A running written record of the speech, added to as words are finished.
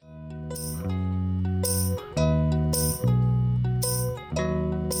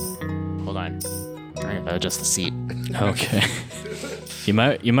adjust the seat. Okay.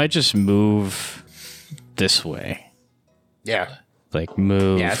 You might just move this way. Yeah. Like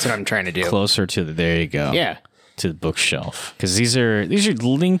move. Yeah, that's what I'm trying to do. Closer to there you go. Yeah. To the bookshelf. Because these are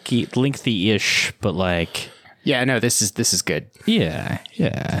lengthy-ish, but like... Yeah, no, this is good. Yeah.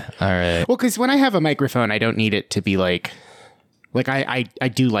 All right. Well, because when I have a microphone, I don't need it to be like I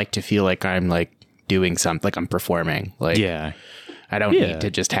do like to feel like I'm like doing something, like I'm performing. Like, yeah. I don't need to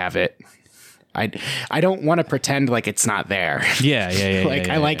just have it. I don't want to pretend like it's not there. Yeah.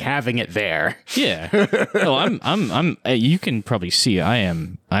 I like having it there. Yeah. Oh, I'm. You can probably see I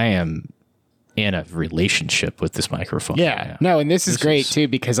am in a relationship with this microphone. Yeah. No, and this is great too,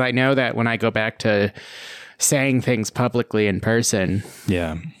 because I know that when I go back to saying things publicly in person,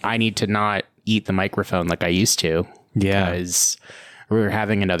 I need to not eat the microphone like I used to. Yeah. Because we're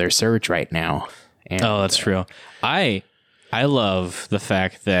having another surge right now. And, that's true. I love the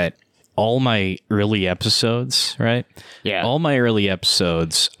fact that all my early episodes, right? Yeah. All my early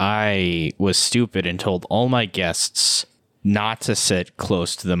episodes, I was stupid and told all my guests not to sit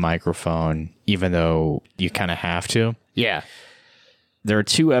close to the microphone, even though you kind of have to. Yeah. There are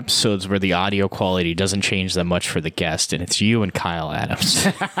 2 episodes where the audio quality doesn't change that much for the guest, and it's you and Kyle Adams.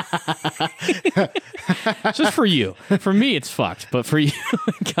 Just for you. For me, it's fucked, but for you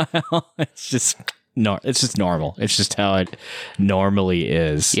and Kyle, it's just normal. It's just how it normally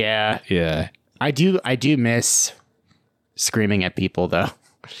is. Yeah. Yeah. I do miss screaming at people though.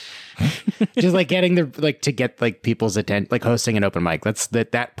 Just like getting to get like people's attention, like hosting an open mic. That's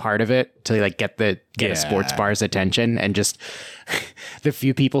that part of it, to like get a sports bar's attention, and just the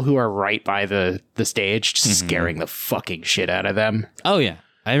few people who are right by the stage, just scaring the fucking shit out of them. Oh yeah,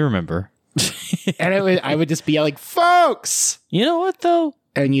 I remember. And I would just be like, folks, you know what though?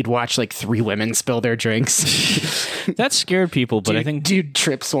 And you'd watch like 3 women spill their drinks. That scared people, but I think dude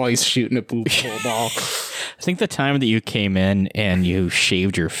trips while he's shooting a pool ball. I think the time that you came in and you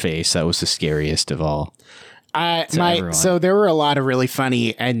shaved your face, that was the scariest of all. So there were a lot of really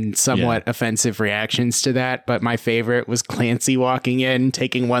funny and somewhat offensive reactions to that, but my favorite was Clancy walking in,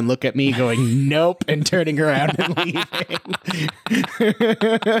 taking one look at me, going nope, and turning around and leaving.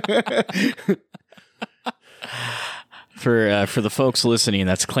 For the folks listening,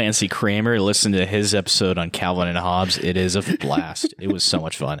 that's Clancy Kramer. Listen to his episode on Calvin and Hobbes. It is a blast. It was so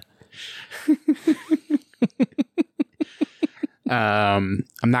much fun. I'm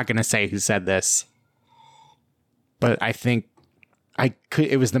not going to say who said this, but I think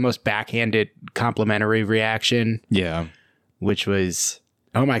it was the most backhanded complimentary reaction. Yeah. Which was,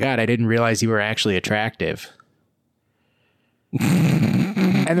 oh my God, I didn't realize you were actually attractive.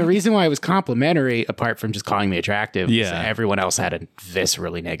 And the reason why it was complimentary, apart from just calling me attractive, was that everyone else had a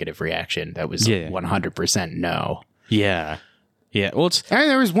viscerally negative reaction. That was 100% no. Yeah. Yeah. Well, and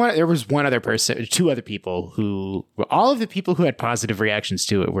there was one other person, 2 other people all of the people who had positive reactions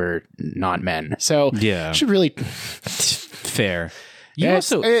to it were not men. So should really fair.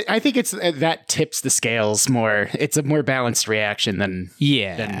 I think it's that tips the scales more. It's a more balanced reaction than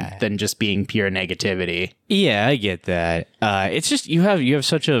just being pure negativity. Yeah, I get that. It's just you have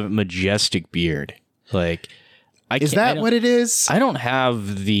such a majestic beard. Like, is that what it is? I don't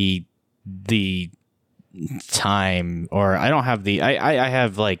have the time, or I don't have I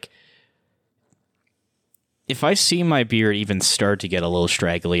have like, if I see my beard even start to get a little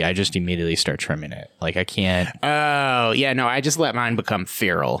straggly, I just immediately start trimming it. Like, I can't. Oh, yeah, no, I just let mine become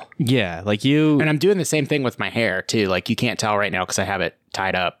feral. Yeah, like you. And I'm doing the same thing with my hair, too. Like, you can't tell right now because I have it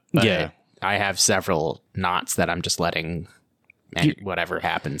tied up. But I have several knots that I'm just letting, and whatever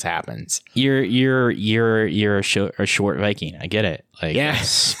happens. You're a short Viking. I get it. Like,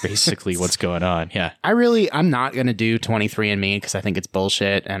 that's basically what's going on. Yeah. I'm not going to do 23andMe because I think it's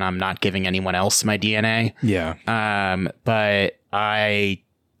bullshit, and I'm not giving anyone else my DNA. Yeah. But I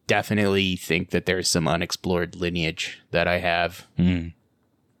definitely think that there's some unexplored lineage that I have. Mm.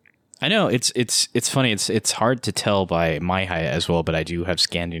 I know it's funny. It's hard to tell by my height as well, but I do have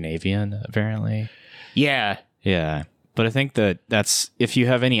Scandinavian apparently. Yeah. Yeah. But I think that's if you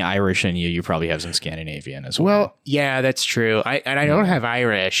have any Irish in you, you probably have some Scandinavian as well. Well, yeah, that's true. I don't have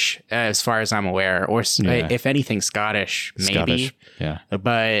Irish as far as I'm aware, or if anything, Scottish, maybe. Scottish, yeah.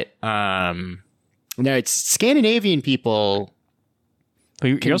 But no, it's Scandinavian people.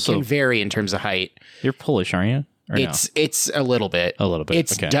 Can vary in terms of height. You're Polish, aren't you? Or it's a little bit. A little bit.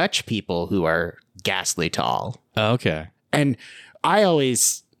 It's okay. Dutch people who are ghastly tall. Oh, okay. And I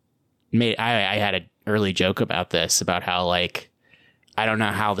always I had an early joke about this, about how like I don't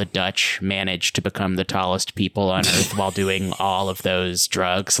know how the Dutch managed to become the tallest people on Earth while doing all of those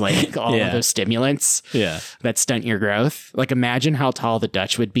drugs, like all of those stimulants that stunt your growth. Like, imagine how tall the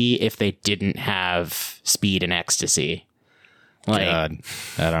Dutch would be if they didn't have speed and ecstasy. Like, God,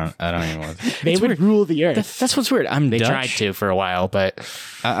 I don't even want to. They would rule the Earth. That's what's weird. They Dutch. tried to for a while, but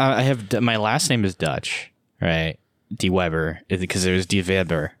I have my last name is Dutch, right? De Weber, because there's De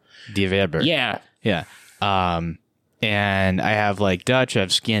Weber. De Weber. Yeah. And I have like Dutch, I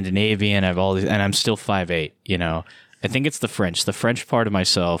have Scandinavian, I have all these, and I'm still 5'8", you know. I think it's the French. The French part of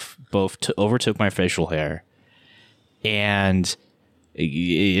myself both overtook my facial hair and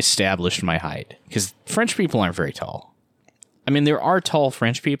established my height. Because French people aren't very tall. I mean, there are tall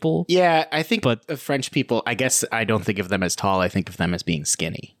French people. Yeah, I think the French people, I guess I don't think of them as tall. I think of them as being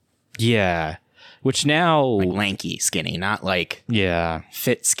skinny. Yeah. Which now... Like lanky skinny, not like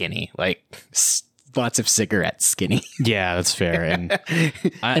fit skinny. Like... lots of cigarettes skinny. Yeah, that's fair. And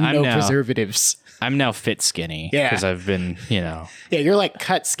I'm no preservatives. I'm now fit skinny. Yeah. Because I've been, you know. Yeah, you're like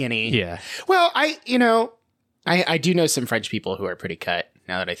cut skinny. Yeah. Well, I do know some French people who are pretty cut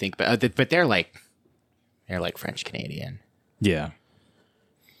now that I think, but they're like French Canadian. Yeah.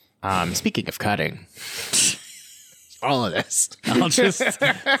 Speaking of cutting, all of this. I'll just,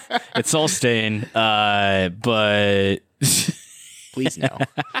 it's all staying, but. Please no.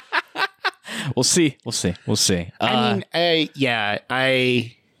 We'll see. I mean,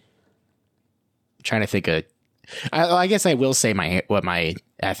 I'm trying to think of. I guess I will say what my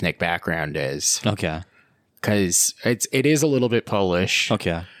ethnic background is. Okay. Because it is a little bit Polish.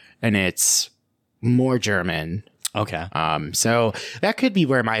 Okay. And it's more German. Okay. So that could be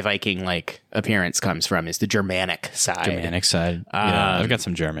where my Viking like appearance comes from, is the Germanic side. Yeah, I've got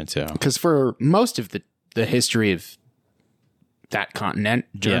some German too. Because for most of the history of that continent,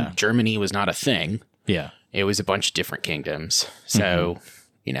 Germany was not a thing. Yeah. It was a bunch of different kingdoms. So,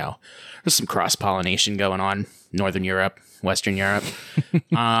 you know, there's some cross-pollination going on. Northern Europe, Western Europe.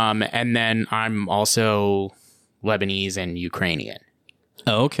 And then I'm also Lebanese and Ukrainian.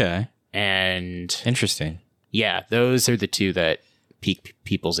 Oh, okay. And interesting. Yeah, those are the two that pique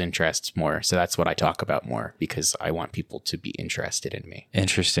people's interests more. So that's what I talk about more, because I want people to be interested in me.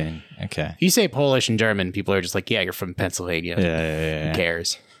 Interesting. Okay. If you say Polish and German, people are just like, yeah, you're from Pennsylvania. Yeah. Who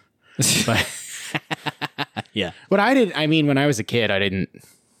cares? But yeah. But when I was a kid, I didn't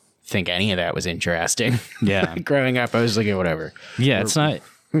think any of that was interesting. Yeah. Growing up, I was like, whatever. Yeah, it's not.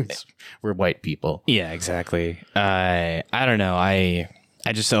 We're white people. Yeah, exactly. I don't know. I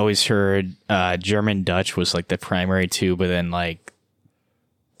just always heard German Dutch was like the primary two, but then like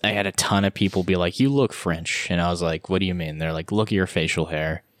I had a ton of people be like, you look French. And I was like, what do you mean? They're like, look at your facial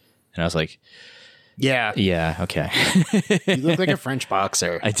hair. And I was like, yeah, okay. You look like a French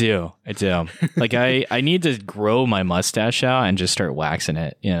boxer. I do. Like I need to grow my mustache out and just start waxing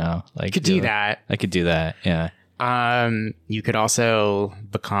it, you know? Like you could do that. I could do that. Yeah. You could also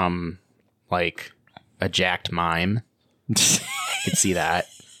become like a jacked mime. I could see that.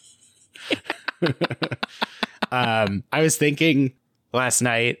 I was thinking last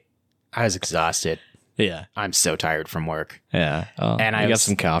night, I was exhausted. Yeah. I'm so tired from work. Yeah. Oh, and I got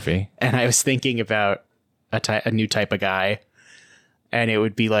some coffee. And I was thinking about a new type of guy. And it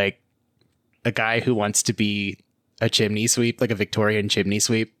would be like a guy who wants to be a chimney sweep, like a Victorian chimney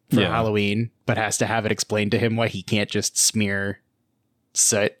sweep for Halloween, but has to have it explained to him why he can't just smear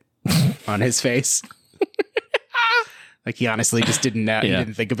soot on his face. Like he honestly just didn't know. He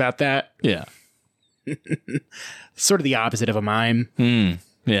didn't think about that. Yeah. Sort of the opposite of a mime.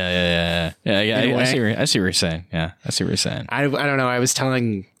 Yeah. I see what you're saying. Yeah, I see what you're saying. I don't know. I was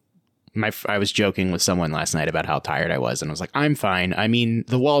joking with someone last night about how tired I was, and I was like, I'm fine. I mean,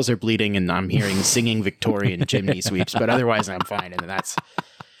 the walls are bleeding, and I'm hearing singing Victorian chimney sweeps, but otherwise, I'm fine. And that's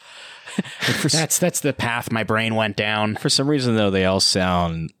the path my brain went down. For some reason, though, they all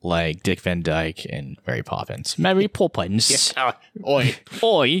sound like Dick Van Dyke and Mary Poppins. Mary Poppins. Yeah.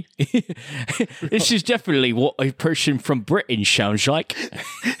 Oi. This is definitely what a person from Britain sounds like.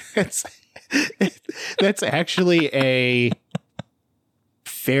 That's actually a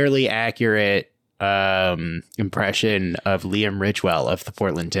fairly accurate impression of Liam Ridgewell of the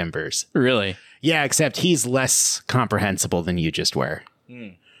Portland Timbers. Really? Yeah, except he's less comprehensible than you just were.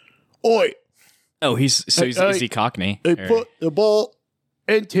 Oi. Oh, is he Cockney? They put the ball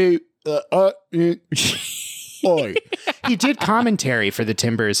into the Oi. He did commentary for the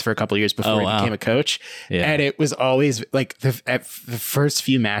Timbers for a couple of years before he became a coach. Yeah. And it was always like the first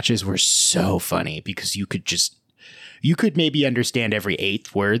few matches were so funny because you could maybe understand every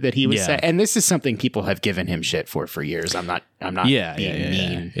eighth word that he was saying. And this is something people have given him shit for years. I'm not being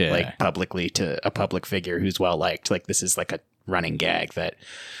mean like publicly to a public figure who's well liked. Like this is like running gag that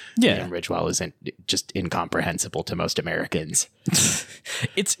William Ridgewell isn't just incomprehensible to most Americans.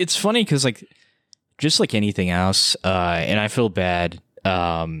 It's funny because like just like anything else, and I feel bad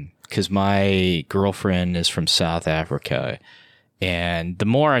because my girlfriend is from South Africa, and the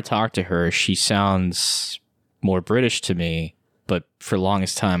more I talk to her, she sounds more British to me. But for the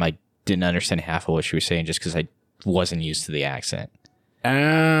longest time, I didn't understand half of what she was saying just because I wasn't used to the accent. Oh.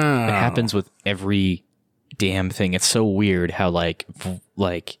 It happens with every damn thing. It's so weird how like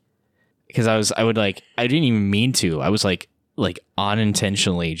because I didn't even mean to. I was like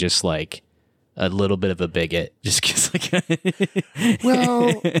unintentionally just like a little bit of a bigot just because like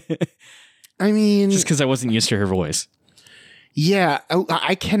Well, I mean, just because I wasn't used to her voice. Yeah,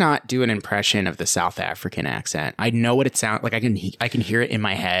 I cannot do an impression of the South African accent. I know what it sounds like. I can hear it in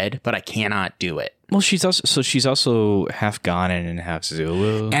my head, but I cannot do it. Well, she's also half Ghanaian and half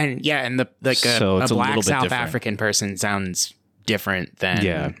Zulu, and a black South African person sounds different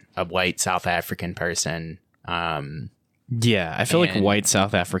than a white South African person. Yeah, I feel like white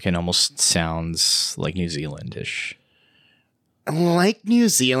South African almost sounds like New Zealandish, like New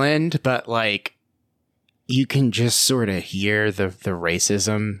Zealand, but like. You can just sort of hear the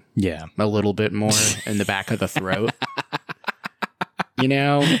racism a little bit more in the back of the throat. You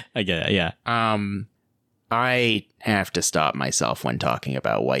know? I get it, yeah. I have to stop myself when talking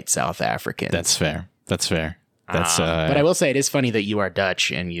about white South Africans. That's fair. That's but I will say it is funny that you are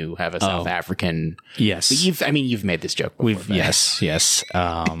Dutch and you have a South African. Yes. You've made this joke before. Yes.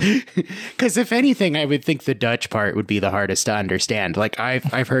 Because if anything, I would think the Dutch part would be the hardest to understand. Like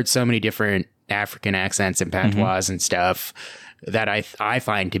I've heard so many different African accents and patois and stuff that I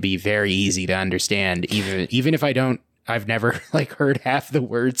find to be very easy to understand, even if I've never like heard half the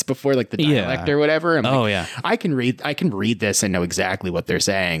words before, like the dialect or whatever. I can read this and know exactly what they're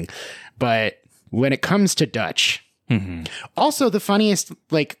saying. But when it comes to Dutch, also the funniest,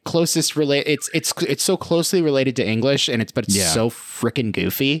 like closest it's so closely related to English but it's so freaking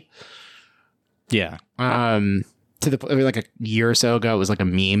goofy. Yeah. To like a year or so ago, it was like a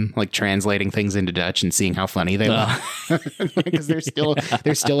meme, like translating things into Dutch and seeing how funny they were, because they're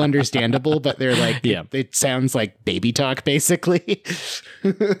still understandable, but they're like, it sounds like baby talk basically.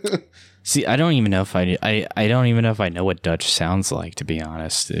 See, I don't even know if I don't even know if I know what Dutch sounds like, to be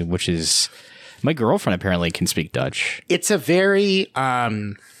honest. Which is, my girlfriend apparently can speak Dutch. It's a very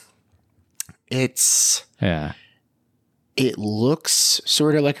It looks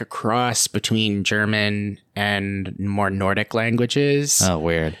sort of like a cross between German and more Nordic languages. Oh,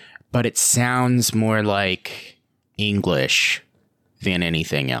 weird. But it sounds more like English than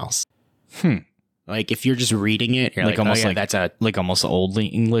anything else. Like if you're just reading it, you're like almost that's a like almost old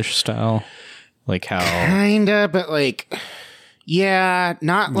English style. Like how kinda, but like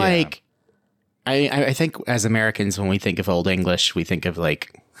not like I think as Americans when we think of Old English, we think of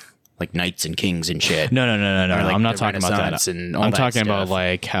like knights and kings and shit. No. Like I'm not talking about that. I'm talking about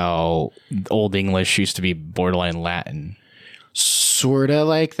like how Old English used to be borderline Latin. Sort of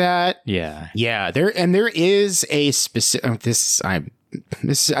like that. Yeah. Yeah. There is a specific.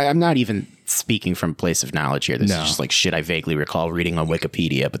 I'm not even speaking from a place of knowledge here. This is just like shit I vaguely recall reading on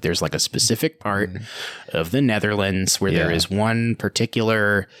Wikipedia. But there's like a specific part of the Netherlands where there is one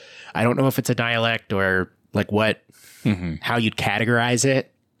particular. I don't know if it's a dialect or like what, how you'd categorize it.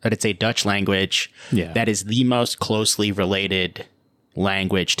 But it's a Dutch language that is the most closely related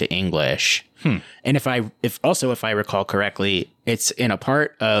language to English. And if I recall correctly, it's in a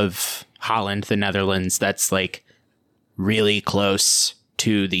part of Holland, the Netherlands, that's like really close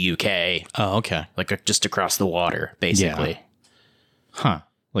to the UK. Oh, okay. Like just across the water, basically. Huh.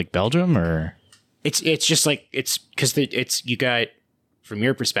 Like Belgium or? It's just like, it's because you got, from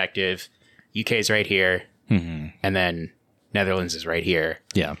your perspective, UK's right here. And then Netherlands is right here.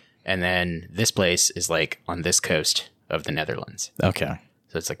 Yeah. And then this place is like on this coast of the Netherlands. Okay.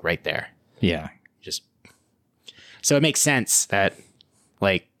 So it's like right there. Yeah. So it makes sense that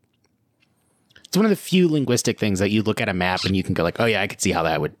like it's one of the few linguistic things that you look at a map and you can go like, oh yeah, I could see how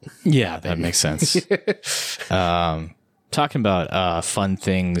that would happen. That makes sense. Talking about fun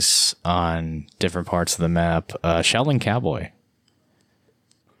things on different parts of the map, Shaolin Cowboy.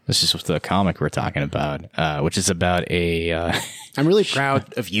 This is the comic we're talking about, which is about a... I'm really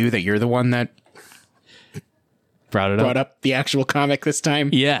proud of you that you're the one that brought up the actual comic this time.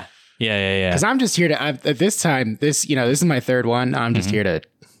 Yeah. Because I'm just here to... at this time, this is my third one. I'm just here to...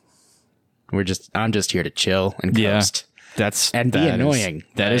 I'm just here to chill and coast. And be annoying.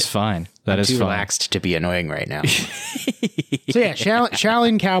 That is fine. I'm too relaxed to be annoying right now. So yeah,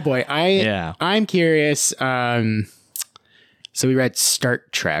 Shaolin Cowboy. I'm curious... So we read Star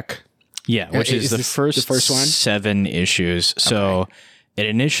Trek. Yeah, which is the first one? 7 issues. So it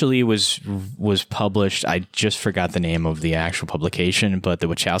initially was published. I just forgot the name of the actual publication, but the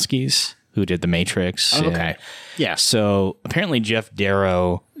Wachowskis, who did The Matrix. Oh, okay. Yeah. So apparently Jeff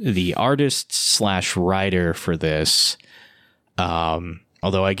Darrow, the artist / writer for this,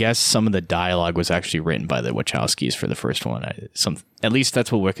 although I guess some of the dialogue was actually written by the Wachowskis for the first one. At least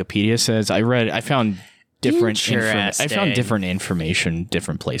that's what Wikipedia says. I found different information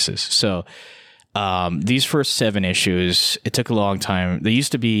different places. So these first 7 issues, it took a long time. There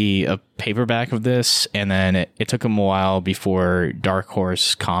used to be a paperback of this, and then it took them a while before Dark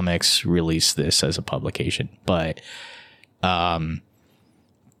Horse Comics released this as a publication. But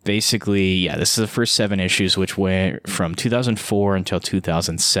basically, yeah, this is the first 7 issues, which went from 2004 until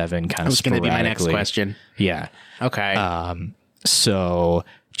 2007, kind of. That was going to be my next question. Yeah. Okay. So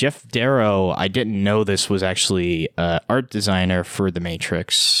Jeff Darrow, I didn't know this was actually art designer for The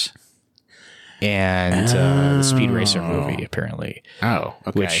Matrix and the Speed Racer movie, apparently. Oh,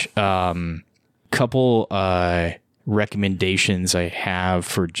 okay. Which couple recommendations I have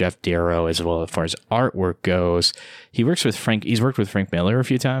for Jeff Darrow as well as far as artwork goes. He's worked with Frank Miller a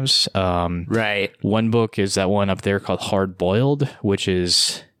few times. Right. One book is that one up there called Hard Boiled, which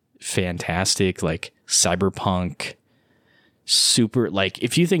is fantastic, like cyberpunk. Super, like,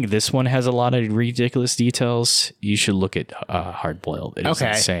 if you think this one has a lot of ridiculous details, you should look at Hard Boiled. It is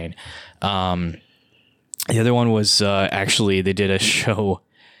insane. The other one was actually they did a show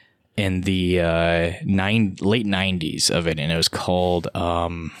in the late 90s of it, and it was called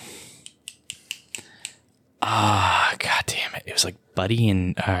God damn it, it was like Buddy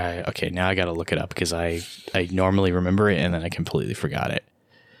and okay, now I gotta look it up because I normally remember it and then I completely forgot it.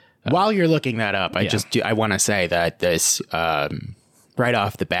 While you're looking that up, I want to say that this right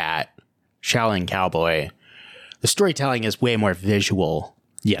off the bat, Shaolin Cowboy, the storytelling is way more visual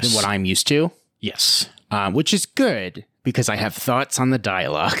than what I'm used to. Yes. Which is good because I have thoughts on the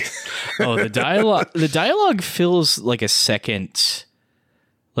dialogue. The dialogue feels like a second,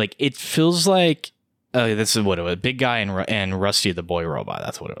 like it feels like this is what it was. Big Guy and Rusty the Boy Robot.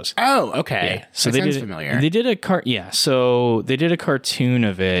 That's what it was. Oh, okay. Yeah. So that sounds familiar. They did so they did a cartoon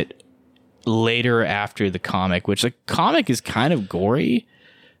of it later after the comic, which the comic is kind of gory.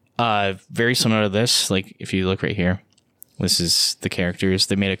 Very similar to this. Like if you look right here, this is the characters.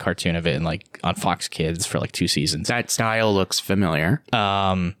 They made a cartoon of it and like on Fox Kids for like 2 seasons. That style looks familiar.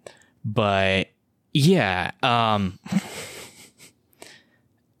 But yeah,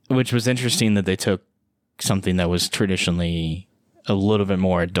 which was interesting that they took something that was traditionally a little bit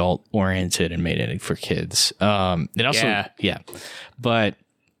more adult oriented and made it for kids. It also, but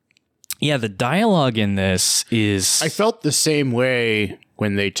yeah, the dialogue in this is. I felt the same way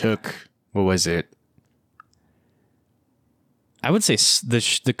when they took, what was it? I would say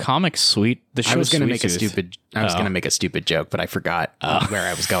the comic suite. The show I was going to make a stupid joke, but I forgot where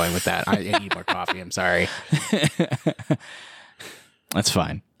I was going with that. I need more coffee. I'm sorry. That's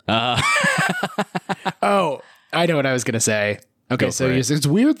fine. Oh, I know what I was going to say. Okay, so it's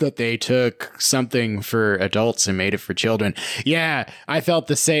weird that they took something for adults and made it for children. Yeah, I felt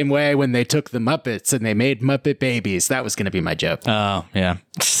the same way when they took the Muppets and they made Muppet Babies. That was going to be my joke. Oh, yeah.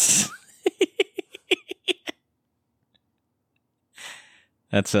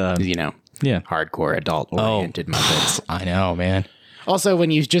 That's, hardcore adult-oriented Muppets. I know, man. Also, when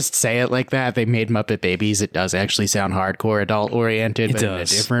you just say it like that, they made Muppet Babies, it does actually sound hardcore adult-oriented, but in a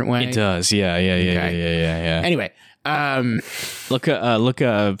different way. It does, yeah. Anyway, look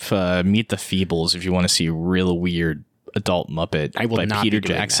up Meet the Feebles if you want to see a real weird adult Muppet by Peter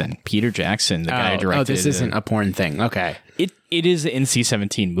Jackson. Peter Jackson, the guy who directed. Oh, this isn't a porn thing. Okay. It is an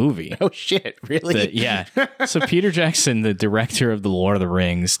NC-17 movie. Oh shit! Really? Yeah. So Peter Jackson, the director of the Lord of the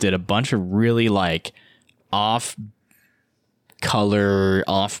Rings, did a bunch of really like off-color,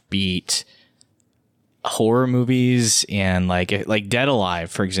 offbeat horror movies, and like Dead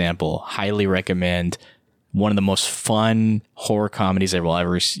Alive, for example. Highly recommend. One of the most fun horror comedies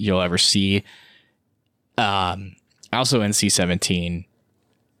you'll ever see. Also NC-17.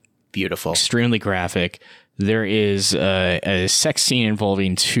 Beautiful. Extremely graphic. There is a sex scene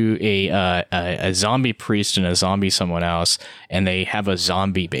involving a zombie priest and a zombie someone else, and they have a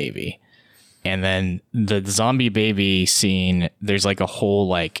zombie baby. And then the zombie baby scene, there's like a whole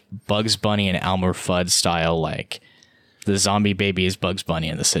like Bugs Bunny and Elmer Fudd style, like the zombie baby is Bugs Bunny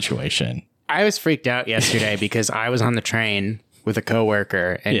in the situation. I was freaked out yesterday because I was on the train with a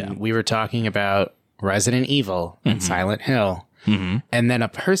coworker and we were talking about Resident Evil and Silent Hill. Mm-hmm. And then a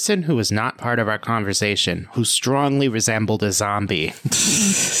person who was not part of our conversation, who strongly resembled a zombie,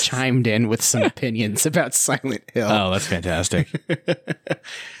 chimed in with some opinions about Silent Hill. Oh, that's fantastic.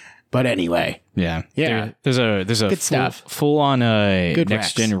 But anyway, Yeah. Yeah. There's a Good stuff. full on Good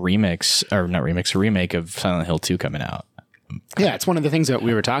next gen remix, or not remix, a remake of Silent Hill 2 coming out. yeah, it's one of the things that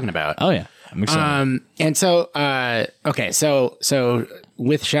we were talking about. Oh yeah, I'm excited. And so, okay, so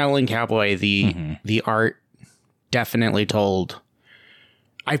with Shaolin Cowboy, the art definitely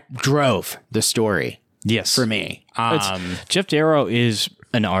I drove the story Yes, for me. Jeff Darrow is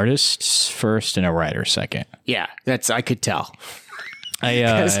an artist first and a writer second. Yeah, I could tell. I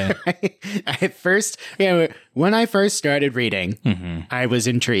At first, when I first started reading, I was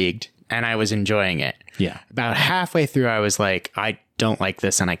intrigued and I was enjoying it. Yeah. About halfway through, I was like, I don't like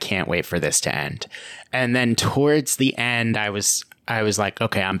this and I can't wait for this to end. And then towards the end, I was like,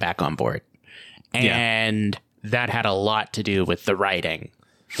 okay, I'm back on board. And that had a lot to do with the writing.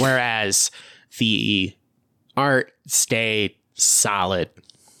 Whereas the art stayed solid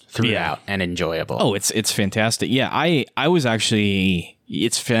throughout and enjoyable. Oh, it's fantastic. Yeah, I was actually.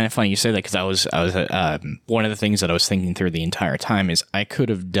 It's funny you say that because I was one of the things that I was thinking through the entire time is I could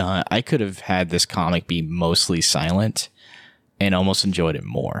have had this comic be mostly silent and almost enjoyed it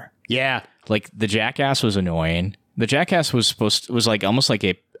more. Yeah, like the Jackass was annoying. The Jackass was like almost like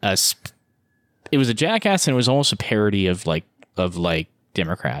it was a Jackass and it was almost a parody of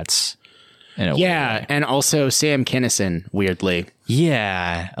Democrats. Yeah, and also Sam Kinison, weirdly.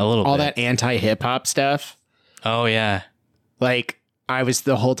 Yeah, a little all bit. that anti-hip hop stuff. Oh yeah. Like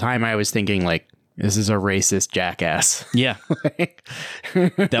the whole time I was thinking like this is a racist Jackass. Yeah.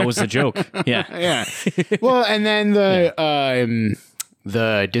 That was the joke. Yeah. Yeah. Well, and then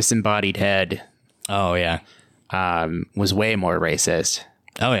the disembodied head Oh yeah. was way more racist.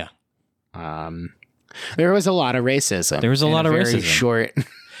 Oh yeah. There was a lot of racism. There was a lot of very racism. Short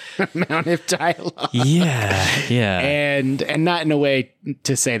amount of dialogue. Yeah. Yeah. And not in a way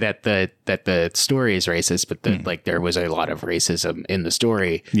to say that the story is racist, but like there was a lot of racism in the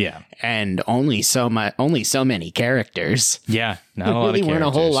story. Yeah. And only so many characters. Yeah. Not There a lot really of weren't a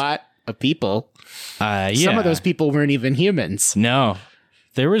whole characters. lot of people. Yeah. Some of those people weren't even humans. No.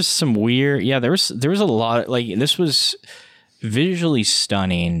 There was some weird. Yeah. There was a lot. Like this was visually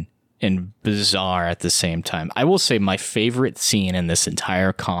stunning and bizarre at the same time. I will say my favorite scene in this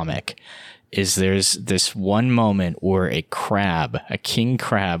entire comic is there's this one moment where a king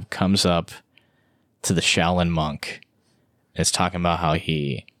crab comes up to the Shaolin monk and is talking about how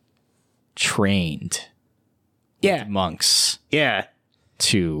he trained monks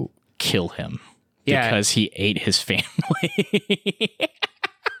to kill him because he ate his family.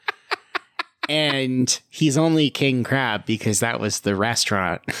 And he's only King Crab because that was the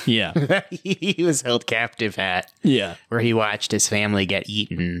restaurant Yeah. that he was held captive at. Yeah. Where he watched his family get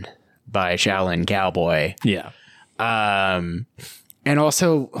eaten by Shaolin Cowboy. Yeah. And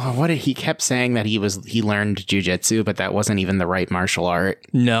also, he kept saying that he learned jujitsu, but that wasn't even the right martial art.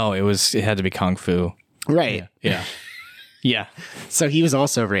 No, it had to be kung fu. Right. Yeah. Yeah. So he was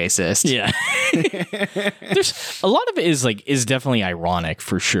also racist. Yeah. There's a lot of it is definitely ironic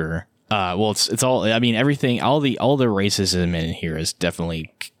for sure. Well, it's all. I mean, everything. All the racism in here is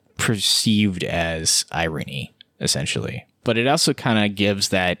definitely perceived as irony, essentially. But it also kind of gives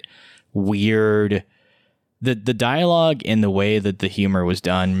that weird. The dialogue and the way that the humor was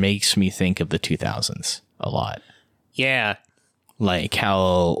done makes me think of the 2000s a lot. Yeah. Like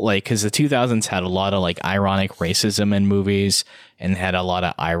how, because the 2000s had a lot of ironic racism in movies and had a lot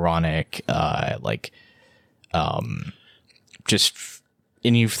of ironic, just.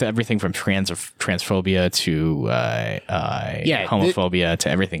 And everything from transphobia to homophobia to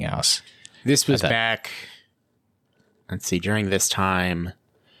everything else. This was back. Let's see. During this time,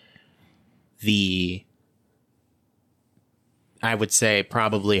 I would say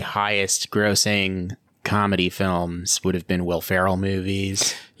probably highest grossing comedy films would have been Will Ferrell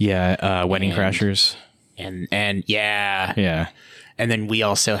movies. Yeah, Wedding Crashers. And yeah. Yeah. And then we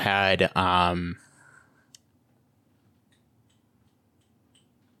also had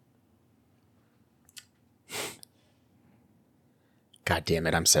God damn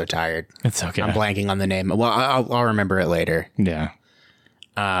it, I'm so tired. It's okay. I'm blanking on the name. Well, I'll remember it later. Yeah.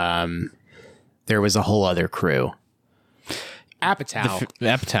 There was a whole other crew. Apatow.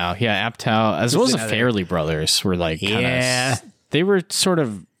 Apatow. Yeah, Apatow. As well as the Farrelly brothers were they were sort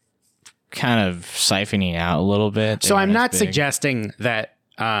of kind of siphoning out a little bit. So I'm not suggesting that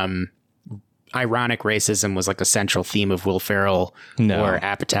ironic racism was a central theme of Will Ferrell or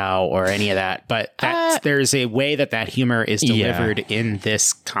Apatow or any of that, but there's a way that humor is delivered in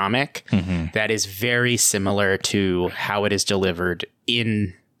this comic that is very similar to how it is delivered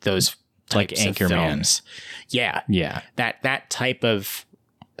in those types of films. Yeah. That type of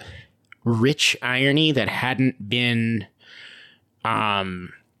rich irony that hadn't been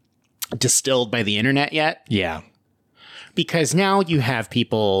distilled by the internet yet. Yeah. Because now you have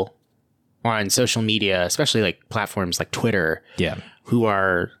people on social media, especially like platforms like Twitter, who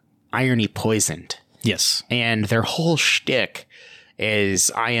are irony poisoned. Yes. And their whole shtick is,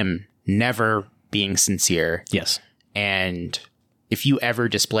 I am never being sincere. Yes. And if you ever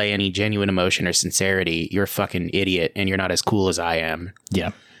display any genuine emotion or sincerity, you're a fucking idiot and you're not as cool as I am.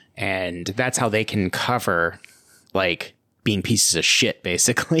 Yeah. And that's how they can cover, like, being pieces of shit,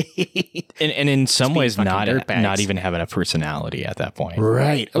 basically. and in some ways, not dirtbags. even having a personality at that point.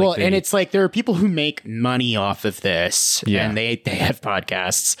 Right. Like well, and it's like there are people who make money off of this, and they have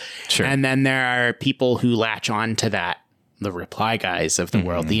podcasts. Sure. And then there are people who latch on to that, the reply guys of the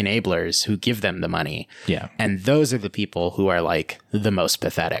world, the enablers who give them the money. Yeah. And those are the people who are like the most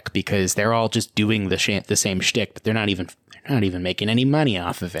pathetic, because they're all just doing the same shtick, but they're not even making any money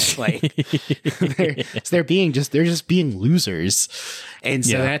off of it. Like they're just being losers. And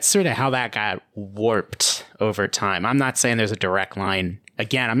so that's sort of how that got warped over time. I'm not saying there's a direct line.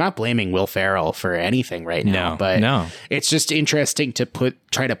 Again, I'm not blaming Will Ferrell for anything right now, but it's just interesting to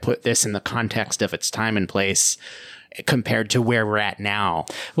try to put this in the context of its time and place compared to where we're at now.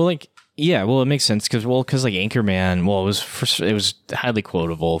 Well, like, yeah, well, it makes sense because like Anchorman, well, it was highly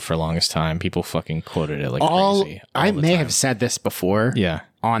quotable for the longest time. People fucking quoted it like crazy. I may have said this before,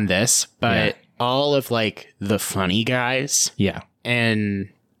 on this, but all of like the funny guys, in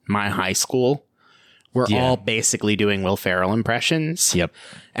my high school were all basically doing Will Ferrell impressions. Yep.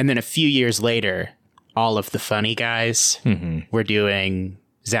 And then a few years later, all of the funny guys were doing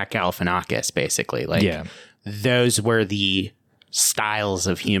Zach Galifianakis, basically. Like, those were the styles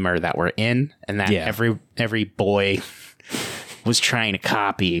of humor that were in, and that every boy was trying to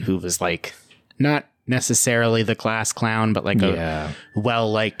copy, who was like not necessarily the class clown, but like a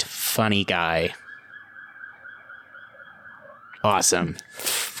well-liked funny guy. Awesome.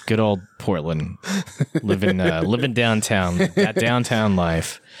 Good old Portland, living downtown, that downtown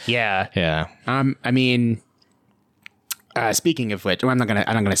life. Yeah. I mean, speaking of which, I'm not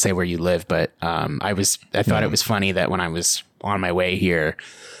gonna say where you live, but I thought it was funny that when I was on my way here,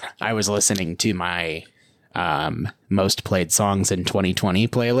 I was listening to my most played songs in 2020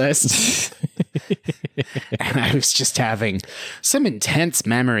 playlist. And I was just having some intense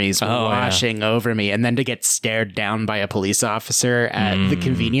memories washing over me, and then to get stared down by a police officer at the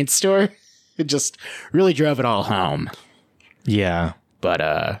convenience store, it just really drove it all home. Yeah.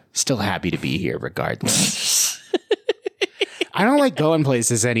 But still happy to be here regardless. I don't like going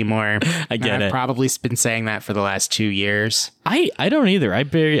places anymore. I get it. I've probably been saying that for the last 2 years. I don't either. I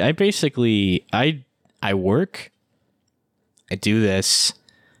basically work, I do this,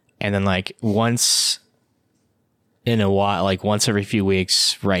 and then like once in a while, like once every few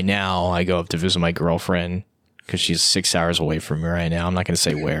weeks, right now, I go up to visit my girlfriend because she's 6 hours away from me right now. I'm not going to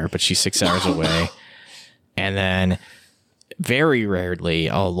say where, but she's 6 hours away. And then very rarely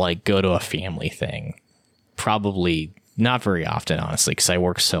I'll like go to a family thing. Probably not very often, honestly, because I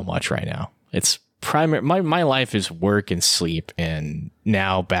work so much right now. It's my life is work and sleep, and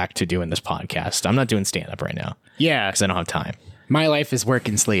now back to doing this podcast. I'm not doing stand-up right now. Yeah. Because I don't have time. My life is work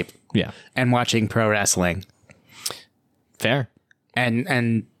and sleep. Yeah. And watching pro wrestling. Fair.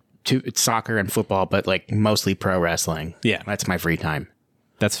 And it's soccer and football, but like mostly pro wrestling. Yeah. That's my free time.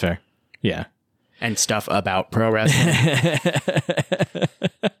 That's fair. Yeah. And stuff about pro wrestling.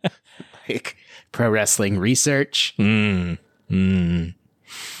 Like pro wrestling research. Well, you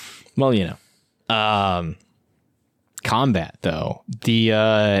know. Combat though.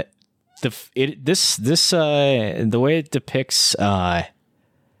 The way it depicts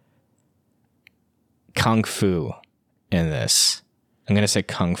kung fu in this. I'm gonna say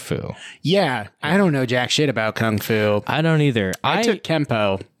kung fu. Yeah, I don't know jack shit about kung fu. I don't either. I took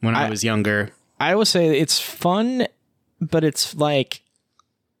Kempo when I was younger. I will say it's fun, but it's like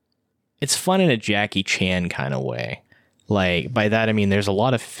it's fun in a Jackie Chan kind of way. Like by that I mean there's a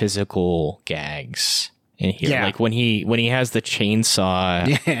lot of physical gags in here. Yeah. Like when he has the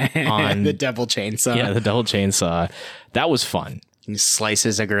chainsaw on the double chainsaw. Yeah, the double chainsaw. That was fun. He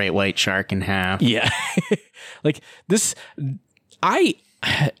slices a great white shark in half. Yeah. Like this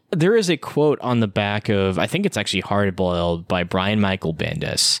there is a quote on the back of, I think it's actually Hard Boiled by Brian Michael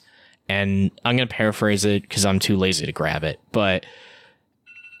Bendis. And I'm going to paraphrase it because I'm too lazy to grab it. But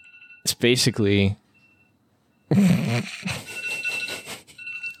it's basically...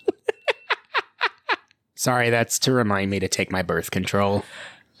 Sorry, that's to remind me to take my birth control.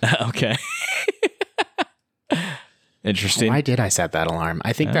 Okay. Interesting. Why did I set that alarm?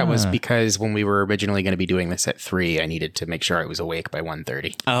 I think that was because when we were originally going to be doing this at 3, I needed to make sure I was awake by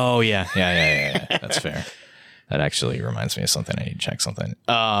 1:30. Oh, yeah. Yeah. That's fair. That actually reminds me of something. I need to check something.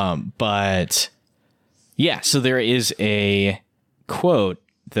 But yeah, so there is a quote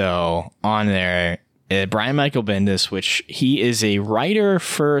though on there. Brian Michael Bendis, which he is a writer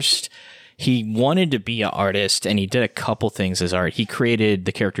first. He wanted to be an artist, and he did a couple things as art. He created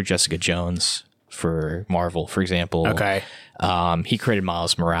the character Jessica Jones for Marvel, for example. Okay. He created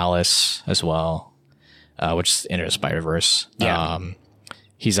Miles Morales as well, which is Into the Spider-Verse. Yeah.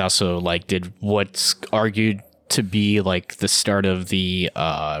 He's also like did what's argued to be like the start of the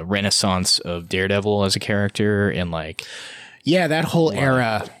renaissance of Daredevil as a character, and like that whole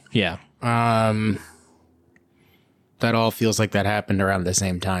era. Yeah. That all feels like that happened around the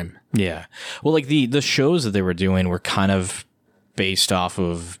same time. Yeah. Well, like the shows that they were doing were kind of based off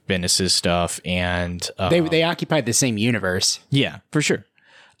of Bendis' stuff, and They occupied the same universe. yeah, for sure.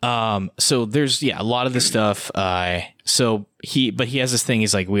 So there's a lot of the stuff. So he has this thing.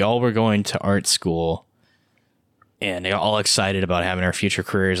 He's like, we all were going to art school, and they got all excited about having our future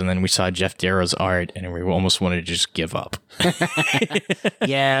careers, and then we saw Jeff Darrow's art, and we almost wanted to just give up.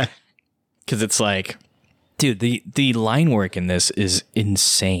 Yeah, because it's like, dude, the line work in this is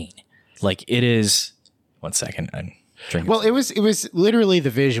insane. Like it is. 1 second, I'm drinking. well, it was literally the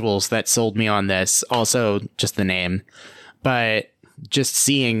visuals that sold me on this. Also, just the name, but just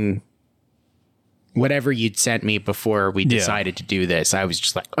seeing whatever you'd sent me before we decided to do this, I was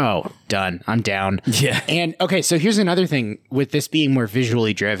just like, oh, done. I'm down. Yeah. And okay, so here's another thing with this being more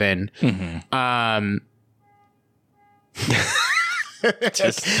visually driven.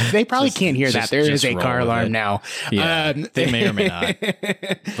 They probably can't hear that. There is a car alarm now. Yeah, they may or may not,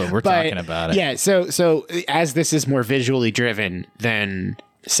 but we're talking about it. Yeah. So as this is more visually driven than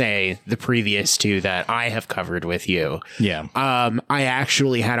say the previous two that I have covered with you. Yeah. I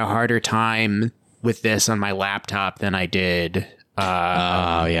actually had a harder time with this on my laptop than I did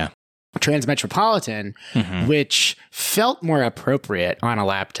Transmetropolitan, which felt more appropriate on a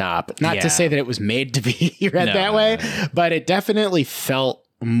laptop. Not to say that it was made to be read that way, but it definitely felt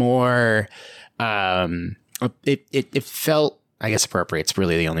more it felt, I guess, appropriate. It's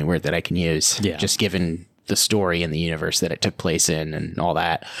really the only word that I can use. Yeah. Just given the story and the universe that it took place in and all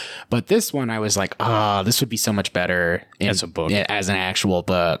that. But this one, I was like, this would be so much better as a book, as an actual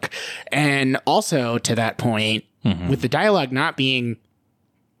book. And also to that point, with the dialogue not being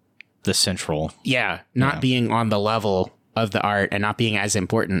the central, being on the level of the art and not being as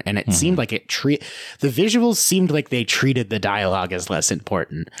important. And it seemed like the visuals seemed like they treated the dialogue as less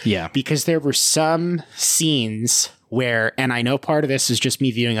important. Yeah. Because there were some scenes where, and I know part of this is just me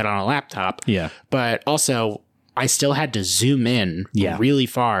viewing it on a laptop. Yeah. But also I still had to zoom in really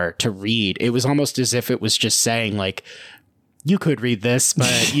far to read. It was almost as if it was just saying like, you could read this,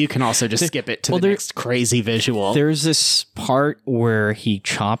 but you can also just skip it to the next crazy visual. There's this part where he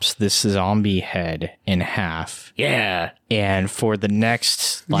chops this zombie head in half. Yeah. And for the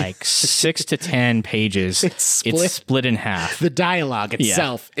next like 6 to 10 pages, it's split in half. The dialogue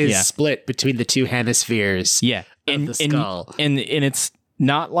itself is split between the two hemispheres of the skull. And it's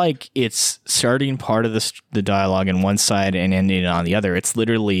not like it's starting part of the dialogue on one side and ending on the other. It's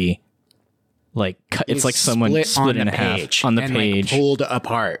literally like it's like someone split in half on the page, like pulled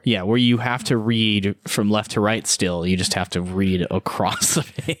apart. Yeah, where you have to read from left to right. Still, you just have to read across the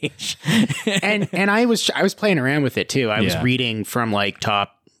page. and I was playing around with it too. I was reading from like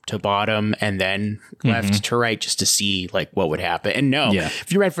top to bottom and then left to right just to see like what would happen. And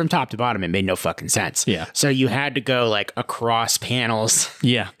if you read from top to bottom, it made no fucking sense. Yeah. So you had to go like across panels.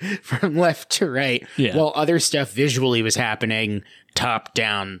 Yeah. From left to right. Yeah. While other stuff visually was happening top,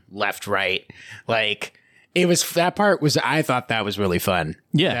 down, left, right. Like it was, that part was, I thought that was really fun.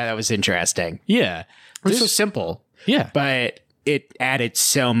 Yeah. That was interesting. Yeah. It was so simple. Yeah. But it added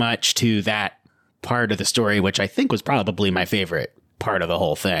so much to that part of the story, which I think was probably my favorite part of the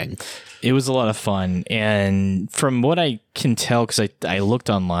whole thing. It was a lot of fun. And from what I can tell, because I looked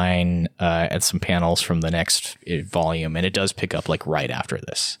online at some panels from the next volume, and it does pick up like right after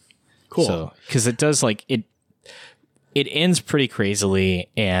this. Cool. So, because it does like it ends pretty crazily,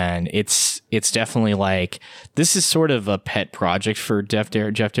 and it's definitely like this is sort of a pet project for Jeff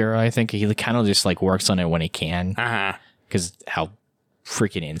Darrow. I think he kind of just like works on it when he can, because how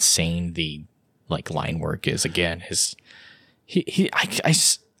freaking insane the like line work is. Again,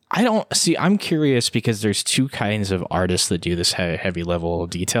 I don't see. I'm curious because there's two kinds of artists that do this heavy level of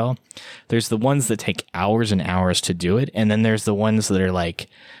detail. There's the ones that take hours and hours to do it, and then there's the ones that are like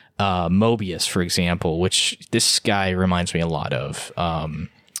Mobius, for example, which this guy reminds me a lot of.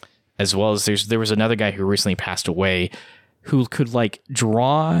 As well as there was another guy who recently passed away who could like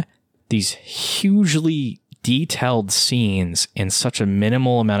draw these hugely detailed scenes in such a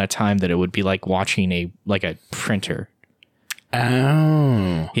minimal amount of time that it would be like watching a printer.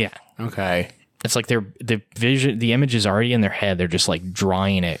 Oh. Yeah. Okay. It's like the image is already in their head. They're just like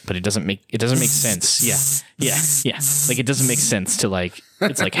drawing it, but it doesn't make sense. Yeah. Like it doesn't make sense to like,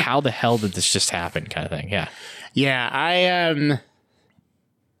 it's like, how the hell did this just happen kind of thing. Yeah. Yeah.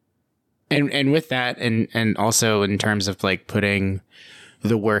 And with that, and also in terms of like putting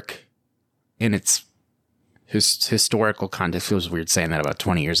the work in its historical context, feels weird saying that about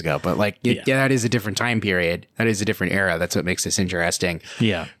 20 years ago, but like, that is a different time period. That is a different era. That's what makes this interesting.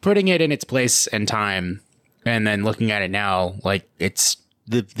 Yeah. Putting it in its place and time, and then looking at it now, like it's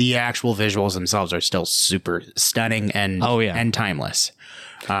the actual visuals themselves are still super stunning and and timeless.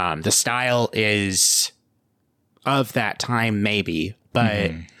 The style is of that time, maybe,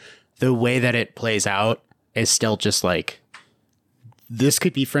 but the way that it plays out is still just like, this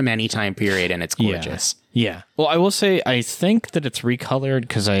could be from any time period, and it's gorgeous. Yeah. Well, I will say, I think that it's recolored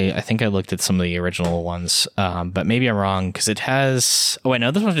because I think I looked at some of the original ones, but maybe I'm wrong because it has. Oh, I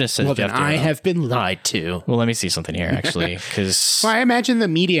know this one just says. Well, then I have been lied to. Well, let me see something here actually, because I imagine the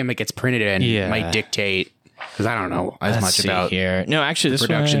medium it gets printed in might dictate. Because I don't know as much about here. No, actually, the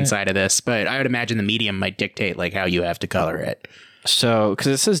production side of this, but I would imagine the medium might dictate like how you have to color it. So, because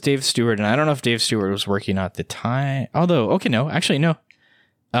it says Dave Stewart, and I don't know if Dave Stewart was working at the time. Although, okay, no, actually, no.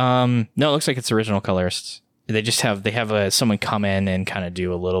 No, it looks like it's original colorists. They just have someone come in and kind of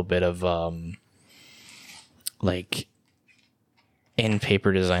do a little bit of like in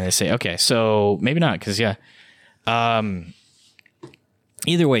paper design. They say, okay, so maybe not, because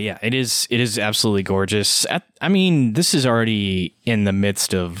either way, yeah, it is absolutely gorgeous. I mean, this is already in the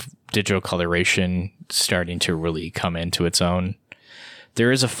midst of digital coloration starting to really come into its own.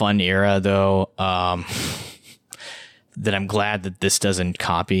 There is a fun era, though, that I'm glad that this doesn't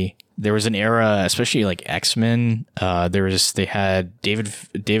copy. There was an era, especially like X-Men. They had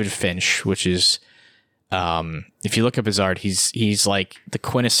David Finch, which is, if you look up his art, he's like the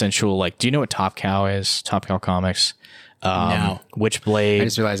quintessential. Like, do you know what Top Cow is? Top Cow Comics. No. Witchblade. I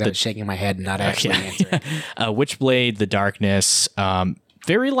just realized I was shaking my head and not actually answering. Witchblade, The Darkness.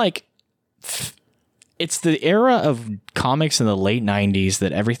 Very like. It's the era of comics in the late 90s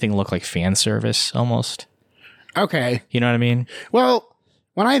that everything looked like fan service almost. Okay. You know what I mean? Well,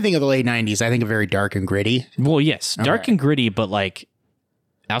 when I think of the late 90s, I think of very dark and gritty. Well, yes. Dark and gritty, but like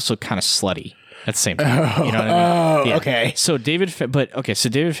also kind of slutty at the same time. You know what I mean? Okay. So David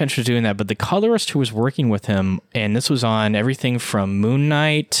Finch was doing that, but the colorist who was working with him, and this was on everything from Moon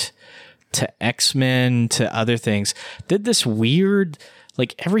Knight to X-Men to other things, did this weird...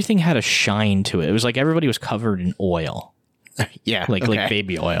 Like everything had a shine to it. It was like everybody was covered in oil. Yeah. Like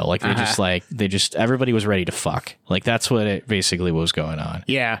baby oil. Like they just everybody was ready to fuck. Like that's what it basically was going on.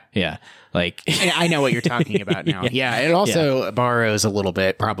 Yeah. Yeah. Like I know what you're talking about now. Yeah. It also borrows a little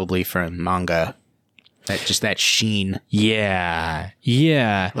bit probably from manga. That sheen. Yeah.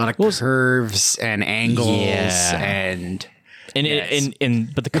 Yeah. A lot of curves and angles and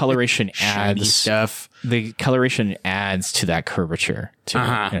but the coloration adds stuff. The coloration adds to that curvature in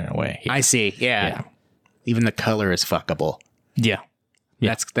a way. Yeah. I see. Yeah. Even the color is fuckable. Yeah.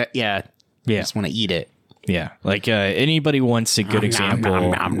 That's that. Yeah. I just want to eat it. Yeah. Like anybody wants a good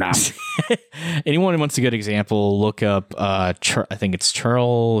example. Anyone wants a good example, look up I think it's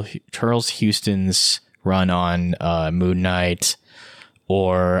Charles Houston's run on Moon Knight,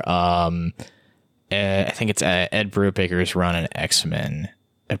 or I think it's Ed Brubaker's run on X-Men.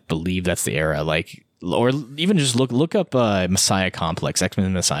 I believe that's the era. Like, or even just look up Messiah Complex,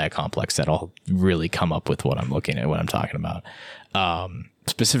 X-Men Messiah Complex. That'll really come up with what I'm talking about.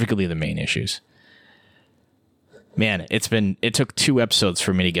 Specifically the main issues. Man, it took 2 episodes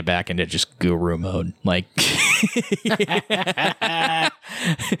for me to get back into just guru mode. Like,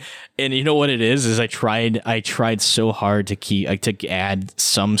 and you know what it is I tried so hard to add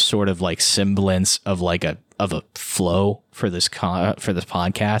some sort of like semblance of like a flow for this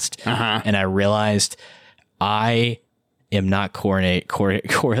podcast. And I realized I am not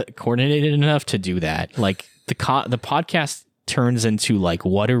coordinated enough to do that. Like the podcast turns into like,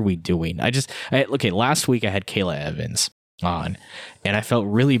 what are we doing? Last week I had Kayla Evans on, and I felt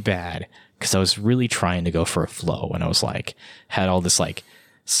really bad because I was really trying to go for a flow, and I was like, had all this like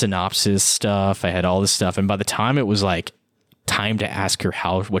synopsis stuff. I had all this stuff, and by the time it was like time to ask her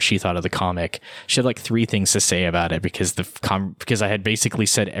what she thought of the comic, she had like 3 things to say about it because I had basically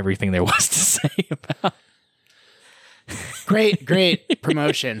said everything there was to say about. Great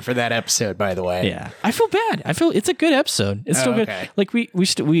promotion for that episode, by the way. Yeah, I feel bad. I feel it's a good episode. It's still good. Okay. Like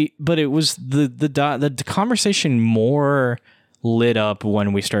but it was the conversation more lit up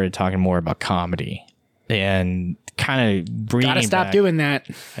when we started talking more about comedy and kind of bringing Gotta stop back, doing that.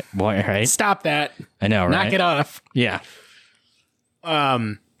 Boy, right? Stop that. I know, right? Knock it off. Yeah.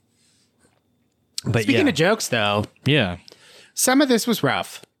 But Speaking of jokes, though, yeah. some of this was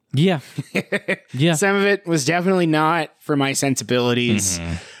rough. Yeah. Yeah. Some of it was definitely not for my sensibilities.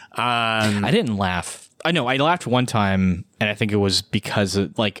 I didn't laugh. I know I laughed one time, and I think it was because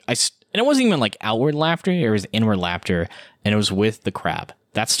of, like, and it wasn't even like outward laughter, it was inward laughter, and it was with the crab.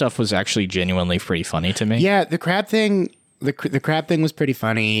 That stuff was actually genuinely pretty funny to me. Yeah, the crab thing, the crab thing was pretty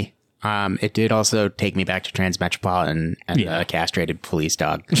funny. It did also take me back to Transmetropolitan and the castrated police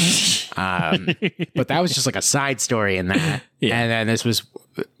dog. But that was just like a side story in that. Yeah. And then this was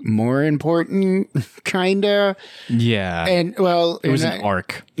more important, kind of. Yeah. And well, it was an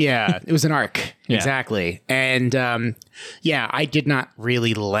arc. Yeah, it was an arc. Yeah. Exactly. And yeah, I did not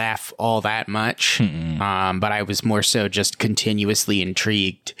really laugh all that much. But I was more so just continuously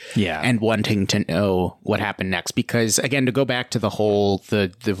intrigued. Yeah. And wanting to know what happened next. Because again, to go back to the whole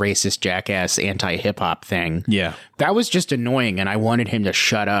the racist jackass anti-hip hop thing. Yeah. That was just annoying, and I wanted him to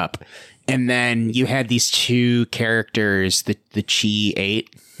shut up. And then you had these two characters, the Chi 8,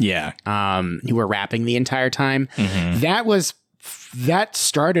 who were rapping the entire time. That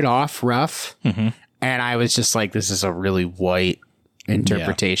started off rough, and I was just like, this is a really white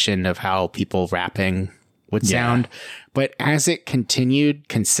interpretation of how people rapping would sound. But as it continued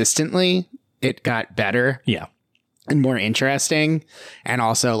consistently, it got better. Yeah. And more interesting, and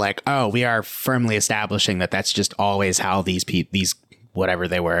also like, oh, we are firmly establishing that that's just always how these whatever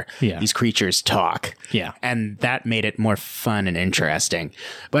they were, these creatures talk. Yeah. And that made it more fun and interesting.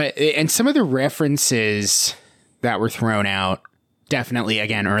 And some of the references that were thrown out, definitely,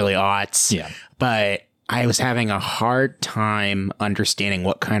 again, early aughts. Yeah. But I was having a hard time understanding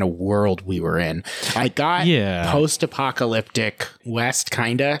what kind of world we were in. I got post-apocalyptic West,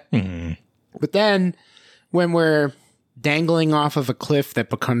 kinda. But then when we're dangling off of a cliff that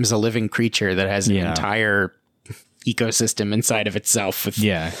becomes a living creature that has an entire ecosystem inside of itself with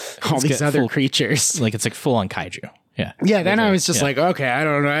all these other creatures. Like, it's like full on kaiju. Yeah. Yeah. Then I was just like, okay, I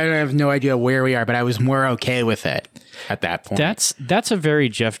don't know. I have no idea where we are, but I was more okay with it at that point. That's a very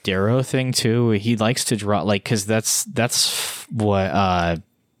Jeff Darrow thing too. He likes to draw, like, cause that's what,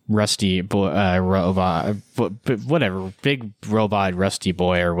 Rusty Boy, robot, whatever, big robot Rusty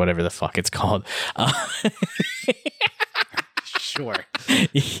Boy or whatever the fuck it's called. Sure.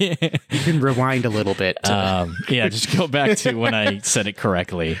 You can rewind a little bit. Yeah, just go back to when I said it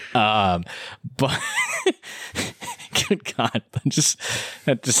correctly. But good God, that just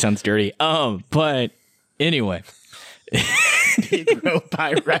sounds dirty. But anyway, Big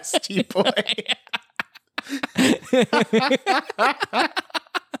Robot Rusty Boy.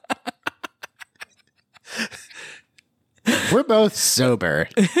 We're both sober.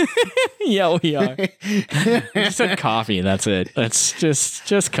 Yeah, we are. Just said coffee. That's it. That's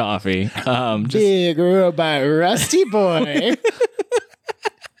just coffee. Big Robot Rusty Boy.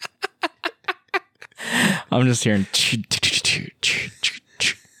 I'm just hearing.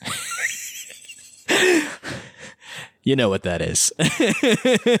 You know what that is.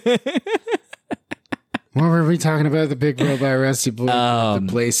 What were we talking about? The Big Robot Rusty Boy, the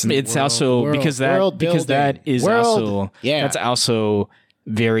place. In it's the world, also world, because that world because that is world. also that's also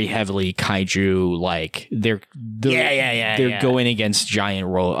very heavily kaiju. Like they're going against giant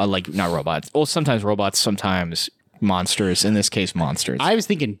not robots. Well, sometimes robots, sometimes monsters. In this case, monsters. I was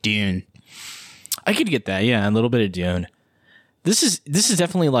thinking Dune. I could get that. Yeah, a little bit of Dune. This is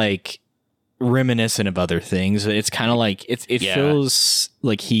definitely like reminiscent of other things. It's kind of like it feels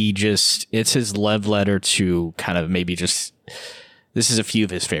like it's his love letter to kind of maybe just, this is a few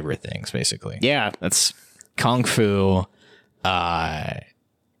of his favorite things, basically. Yeah. That's kung fu,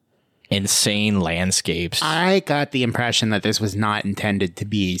 insane landscapes. I got the impression that this was not intended to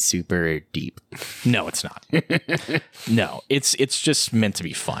be super deep. No, it's not. No, it's just meant to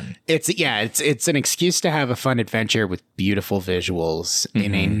be fun. It's an excuse to have a fun adventure with beautiful visuals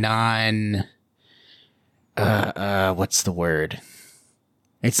in a non what's the word?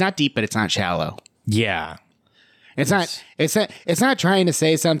 It's not deep, but it's not shallow. Yeah. It's not trying to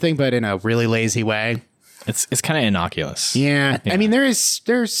say something, but in a really lazy way. It's kind of innocuous. Yeah. I mean,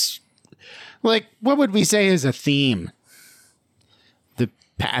 there's like, what would we say is a theme? The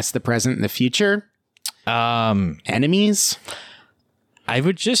past, the present, and the future? Enemies? I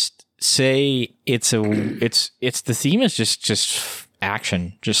would just say it's the theme is just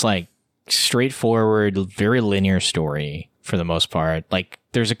action, just like straightforward, very linear story for the most part. Like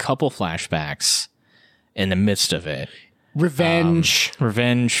there's a couple flashbacks in the midst of it. Revenge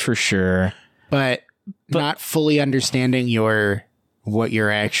for sure. But not fully understanding what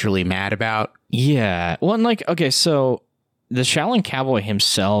you're actually mad about. Yeah. Well, and like, okay, so the Shaolin Cowboy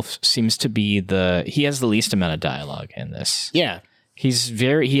himself seems to be he has the least amount of dialogue in this. Yeah.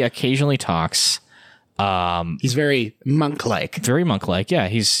 He occasionally talks. He's very monk-like. Very monk-like. Yeah.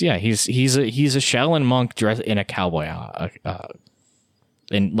 He's a Shaolin monk dressed in a cowboy,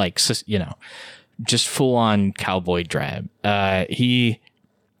 in like, you know, just full on cowboy drab. I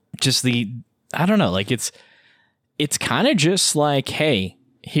don't know, like it's kind of just like, hey,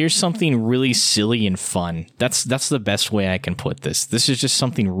 here's something really silly and fun. That's the best way I can put this. This is just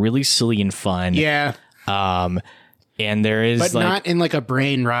something really silly and fun. Yeah. And there is, but like, not in like a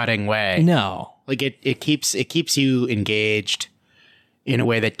brain rotting way. No. Like it keeps you engaged in a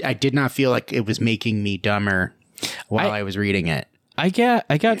way that I did not feel like it was making me dumber while I was reading it. I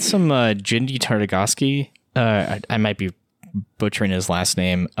got some Jindy Tartakovsky. I might be butchering his last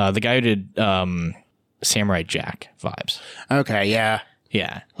name. The guy who did Samurai Jack vibes. Okay, yeah.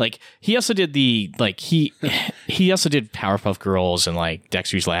 Yeah. Like he also did he also did Powerpuff Girls and like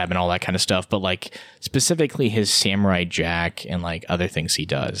Dexter's Lab and all that kind of stuff, but like specifically his Samurai Jack and like other things he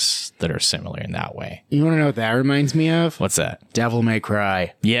does that are similar in that way. You want to know what that reminds me of? What's that? Devil May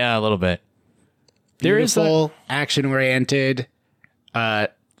Cry. Yeah, a little bit. There is full action oriented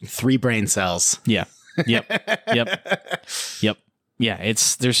 3 brain cells. Yeah. Yep. Yep. Yeah,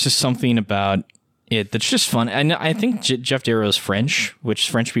 there's just something about it that's just fun. And I think Jeff Darrow's French, which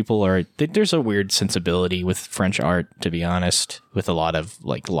French people there's a weird sensibility with French art, to be honest, with a lot of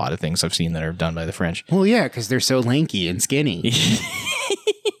things I've seen that are done by the French. Well, yeah, because they're so lanky and skinny.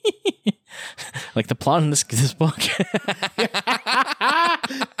 Like the plot in this book.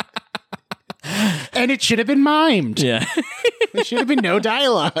 And it should have been mimed. Yeah. There should have been no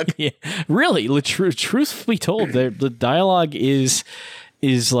dialogue. Yeah. Really, truthfully told, the dialogue is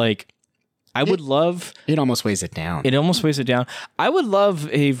like, I would love... It almost weighs it down. I would love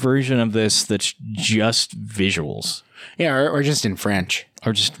a version of this that's just visuals. Yeah, or just in French.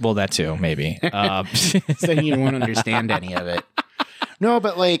 Or just, well, that too, maybe. So you won't understand any of it. No,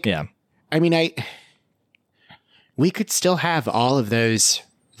 but like... Yeah. I mean, we could still have all of those...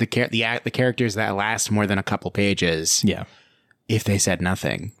 The characters that last more than a couple pages. Yeah. If they said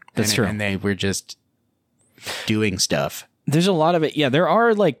nothing. That's true. And they were just doing stuff. There's a lot of it. Yeah, there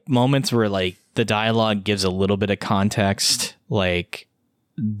are like moments where like the dialogue gives a little bit of context, like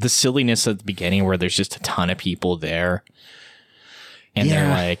the silliness at the beginning where there's just a ton of people there. And they're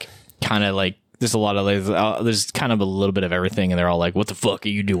like kind of like there's a lot of there's kind of a little bit of everything and they're all like, what the fuck are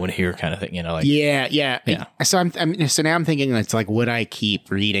you doing here kind of thing, you know, like yeah. So so now I'm thinking it's like, would I keep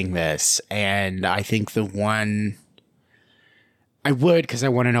reading this? And I think the one I would, because I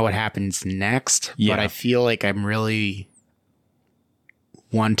want to know what happens next. Yeah. But I feel like I'm really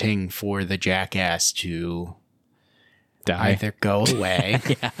wanting for the jackass to either go away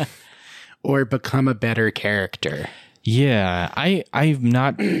or become a better character. Yeah, I'm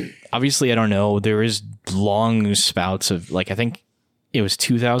not, obviously I don't know. There is long spouts of like, I think it was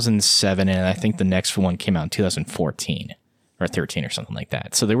 2007 and I think the next one came out in 2014 or 13 or something like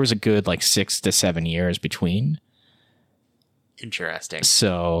that. So there was a good like 6 to 7 years between. Interesting.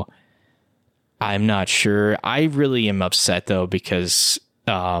 So I'm not sure. I really am upset though, because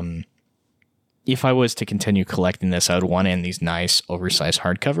if I was to continue collecting this, I would want in these nice oversized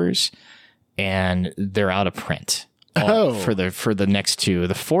hardcovers and they're out of print. For the next 2.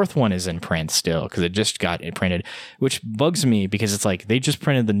 The 4th one is in print still because it just got printed, which bugs me because it's like they just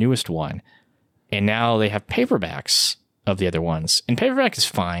printed the newest one and now they have paperbacks of the other ones. And paperback is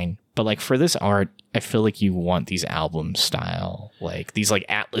fine, but like for this art, I feel like you want these album style, like these like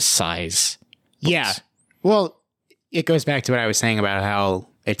atlas size books. Yeah. Well, it goes back to what I was saying about how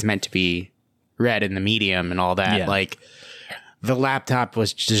it's meant to be read in the medium and all that. Yeah. Like the laptop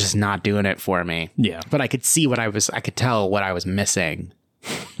was just not doing it for me. Yeah. But I could see I could tell what I was missing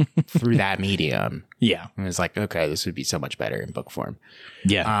through that medium. Yeah. And it was like, okay, this would be so much better in book form.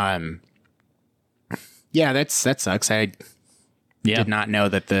 Yeah. Yeah, that sucks. I did not know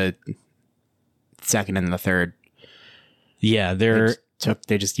that the second and the third. Yeah, they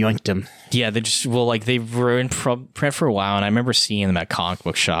just yoinked them. Yeah, they were in print for a while, and I remember seeing them at comic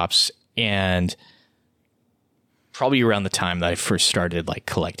book shops, and probably around the time that I first started like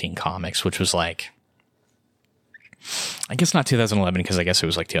collecting comics, which was like, I guess not 2011 because I guess it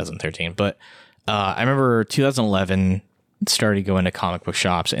was like 2013, but I remember 2011 started going to comic book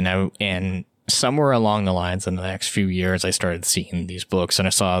shops, and somewhere along the lines in the next few years, I started seeing these books and I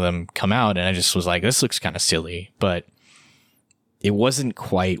saw them come out and I just was like, this looks kind of silly, but it wasn't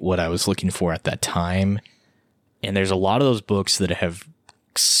quite what I was looking for at that time. And there's a lot of those books that have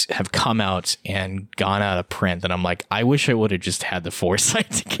have come out and gone out of print that I'm like, I wish I would have just had the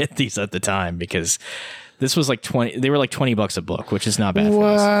foresight to get these at the time, because this was like they were like $20 a book, which is not bad for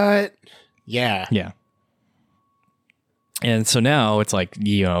us. What? Yeah. Yeah. And so now it's like,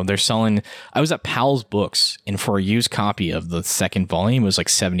 they're selling. I was at Powell's Books, and for a used copy of the second volume, it was like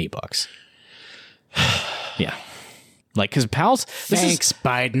 $70. Yeah. Like, because Powell's. Thanks,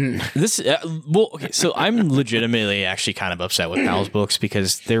 Biden. Okay, so I'm legitimately actually kind of upset with Powell's Books,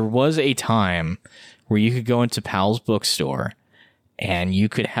 because there was a time where you could go into Powell's bookstore and you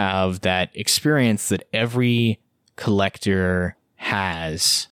could have that experience that every collector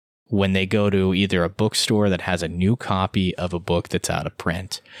has when they go to either a bookstore that has a new copy of a book that's out of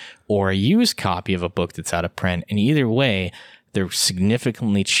print or a used copy of a book that's out of print. And either way, they're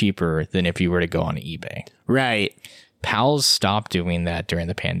significantly cheaper than if you were to go on eBay. Right. Powell's stopped doing that during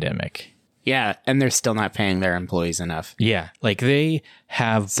the pandemic. Yeah, and they're still not paying their employees enough. Yeah, like they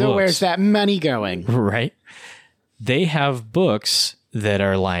have books. So where's that money going? Right. They have books that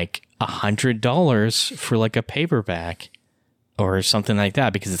are like $100 for like a paperback or something like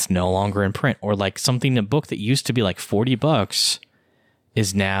that, because it's no longer in print. Or like a book that used to be like $40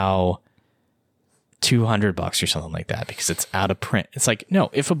 is now $200 or something like that, because it's out of print. It's like, no,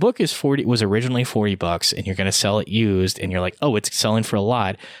 if a book was originally $40 and you're going to sell it used and you're like, oh, it's selling for a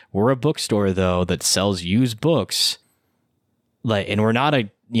lot. We're a bookstore though that sells used books. Like, and we're not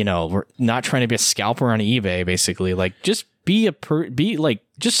we're not trying to be a scalper on eBay, basically. Like, just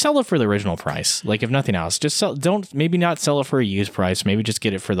just sell it for the original price. Like, if nothing else, just maybe not sell it for a used price. Maybe just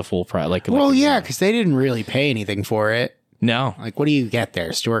get it for the full price. Yeah, because they didn't really pay anything for it. No. Like, what do you get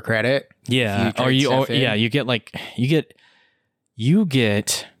there? Store credit? Yeah. You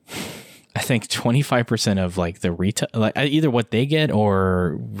get, I think 25% of like the retail, like either what they get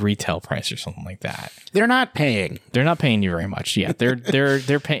or retail price or something like that. They're not paying. They're not paying you very much. Yeah.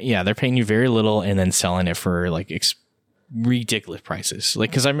 They're paying you very little and then selling it for like ridiculous prices.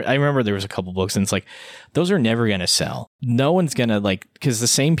 Like, cause I remember there was a couple books and it's like, those are never going to sell. No one's going to cause the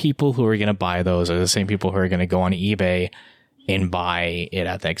same people who are going to buy those are the same people who are going to go on eBay and buy it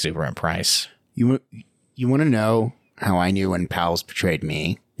at the exuberant price. You want to know how I knew when Powell's betrayed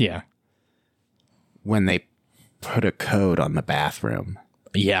me? Yeah. When they put a code on the bathroom.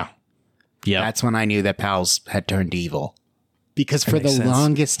 Yeah. Yeah. That's when I knew that Powell's had turned evil. Because for the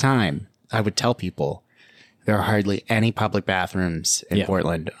longest time, I would tell people there are hardly any public bathrooms in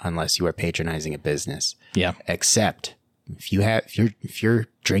Portland unless you are patronizing a business. Yeah. Except if you're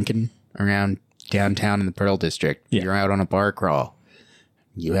drinking around downtown in the Pearl District, you're out on a bar crawl,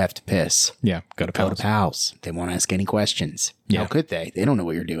 you have to piss. Yeah. Go to Powell's. They won't ask any questions. Yeah. How could they? They don't know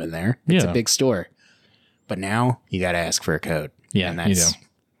what you're doing there. It's a big store. But now you got to ask for a code. Yeah. And that's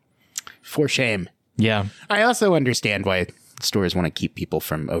for shame. Yeah. I also understand why stores want to keep people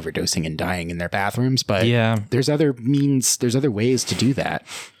from overdosing and dying in their bathrooms, but there's other ways to do that.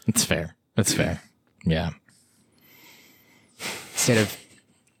 It's fair. That's fair. Yeah. Instead of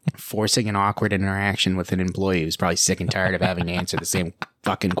forcing an awkward interaction with an employee who's probably sick and tired of having to answer the same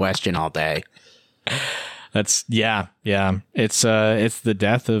fucking question all day. That's yeah. It's the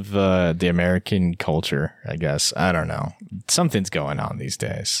death of the American culture, I guess. I don't know. Something's going on these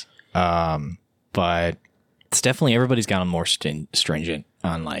days. But it's definitely everybody's gotten more stringent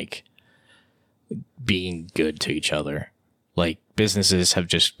on like being good to each other. Like businesses have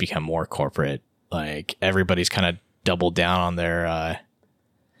just become more corporate. Like everybody's kind of doubled down on their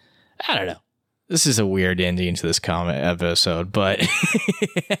I don't know. This is a weird ending to this comment episode, but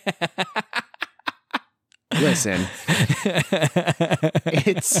listen,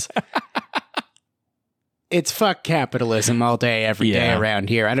 it's fuck capitalism all day, every day around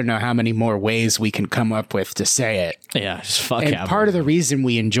here. I don't know how many more ways we can come up with to say it. Yeah, just fuck and capitalism. Part of the reason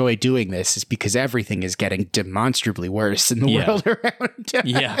we enjoy doing this is because everything is getting demonstrably worse in the world around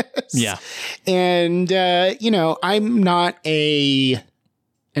us. Yeah. And, I'm not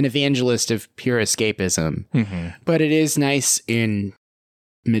an evangelist of pure escapism, but it is nice in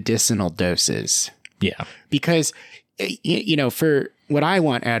medicinal doses. Yeah. Because, for what I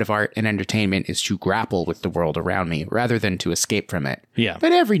want out of art and entertainment is to grapple with the world around me rather than to escape from it. Yeah.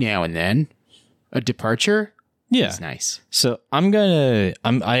 But every now and then, a departure is nice. So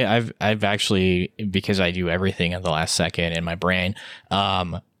I've actually, because I do everything at the last second in my brain,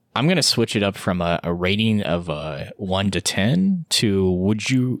 I'm going to switch it up from a rating of 1 to 10 to would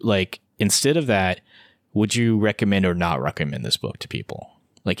you, instead of that, would you recommend or not recommend this book to people?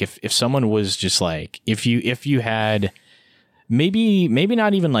 Like if someone was just like, if you had maybe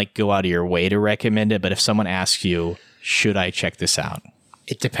not even go out of your way to recommend it, but if someone asks you, should I check this out?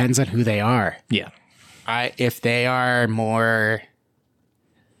 It depends on who they are. Yeah. If they are more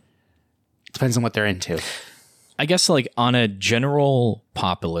Depends on what they're into. I guess like on a general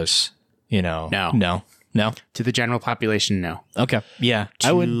populace, No. To the general population, no. Okay. Yeah.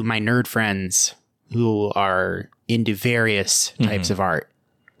 To my nerd friends who are into various types of art,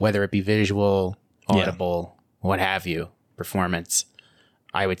 whether it be visual, audible, what have you, performance,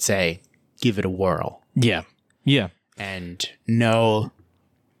 I would say give it a whirl. Yeah. Yeah. And know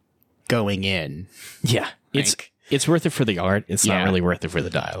going in. Yeah. It's worth it for the art. It's not really worth it for the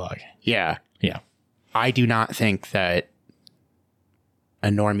dialogue. Yeah. Yeah. I do not think that a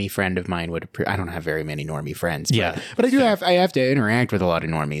normie friend of mine would I don't have very many normie friends. But I have to interact with a lot of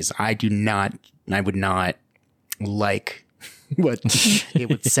normies. I would not like what it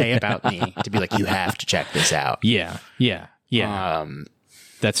would say about me to be like, you have to check this out. Yeah. Yeah. Yeah.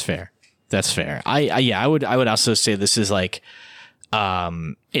 That's fair. That's fair. I would also say this is like,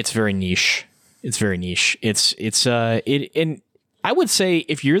 it's very niche. It's very niche. And I would say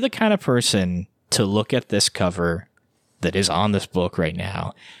if you're the kind of person to look at this cover that is on this book right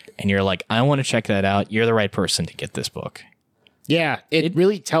now, and you're like, I want to check that out, you're the right person to get this book. Yeah, it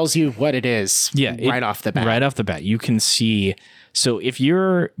really tells you what it is right off the bat. Right off the bat, you can see. So if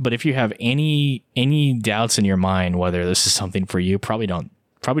you have any doubts in your mind whether this is something for you, probably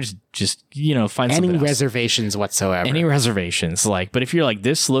just find any something reservations whatsoever. Any reservations, but if you're like,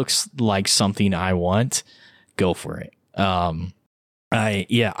 this looks like something I want, go for it.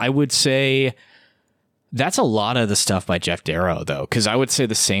 I would say that's a lot of the stuff by Jeff Darrow, though, because I would say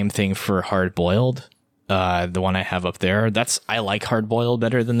the same thing for Hard Boiled, the one I have up there. I like Hard Boiled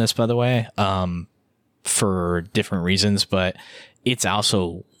better than this, by the way, for different reasons, but it's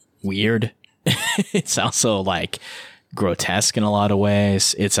also weird. It's also like grotesque in a lot of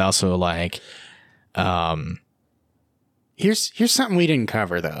ways. It's also like, here's something we didn't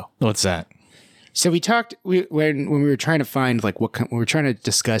cover, though. What's that? So we talked when we were trying to find we were trying to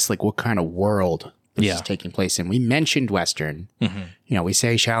discuss what kind of world this is taking place in. We mentioned Western. Mm-hmm. We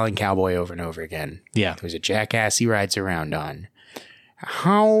say Shaolin Cowboy over and over again. Yeah, there's a jackass he rides around on.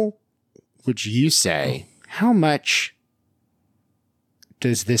 How would you say? How much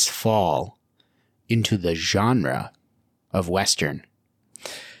does this fall into the genre of Western?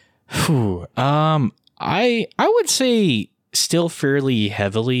 I would say still fairly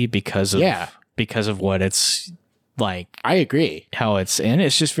heavily because of what it's like. I agree. How it's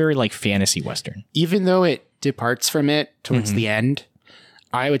just very like fantasy Western. Even though it departs from it towards the end,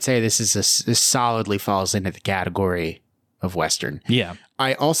 I would say this solidly falls into the category of Western. Yeah.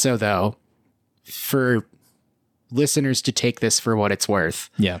 I also, though, for listeners to take this for what it's worth,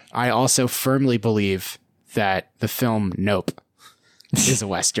 I also firmly believe that the film Nope is a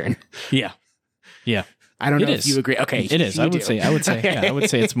Western. Yeah. I don't know if you agree. Okay, it is. I would say. Okay. I would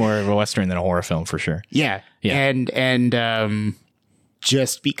say it's more of a Western than a horror film for sure. Yeah. And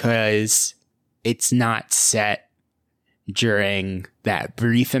just because it's not set during that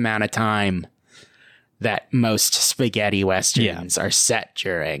brief amount of time that most spaghetti Westerns are set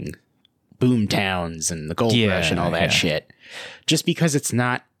during, boom towns and the gold rush and all that shit. Just because it's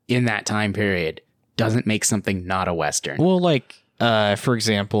not in that time period doesn't make something not a Western. Well, for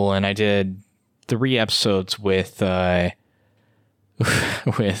example, and I did 3 episodes with Bjorn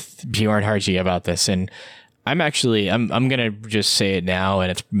Harji about this, and I'm gonna just say it now,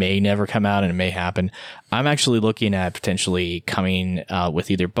 and it may never come out, and it may happen. I'm actually looking at potentially coming out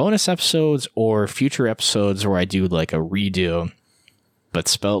with either bonus episodes or future episodes where I do like a redo, but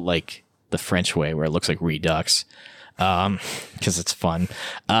spelled like the French way, where it looks like redux. Because it's fun.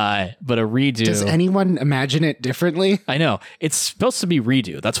 But a redo. Does anyone imagine it differently? I know. It's supposed to be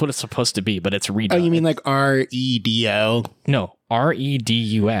redo. That's what it's supposed to be, but it's redo. Oh, you mean like REDO? No,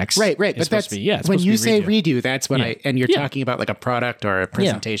 REDUX. Right. But that's when you say redo, that's when and you're talking about like a product or a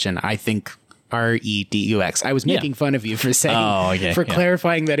presentation, I think REDUX. I was making fun of you for saying,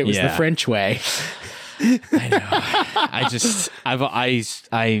 clarifying that it was the French way. I know.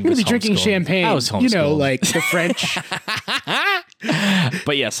 I was drinking champagne. I was homeschooled. Like the French.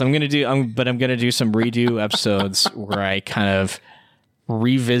 But yes, I'm gonna do some redo episodes where I kind of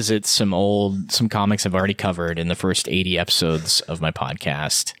revisit some comics I've already covered in the first 80 episodes of my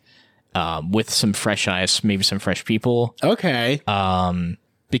podcast, with some fresh eyes, maybe some fresh people. Okay.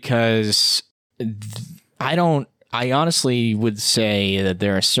 Because I honestly would say that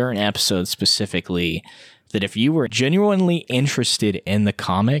there are certain episodes specifically that if you were genuinely interested in the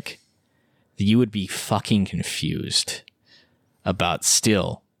comic, you would be fucking confused about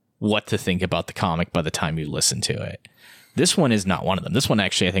still what to think about the comic by the time you listen to it. This one is not one of them. This one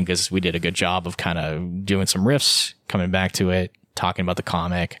actually, I think, we did a good job of kind of doing some riffs, coming back to it, talking about the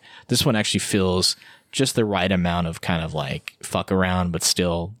comic. This one actually feels just the right amount of kind of like fuck around, but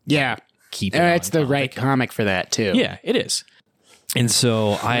still keep it It's on the right topic. comic for that too. Yeah, it is. And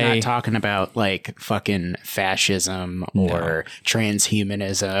so I'm not talking about like fucking fascism or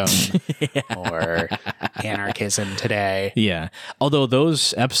transhumanism or anarchism today. Yeah. Although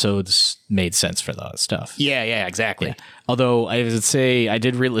those episodes made sense for that stuff. Yeah, exactly. Yeah. Although I would say I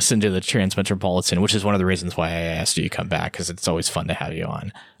did re-listen to the Transmetropolitan, which is one of the reasons why I asked you to come back, because it's always fun to have you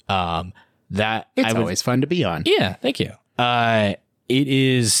on. It's always fun to be on. Yeah, thank you. It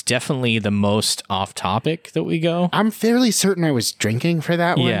is definitely the most off topic that we go. I'm fairly certain I was drinking for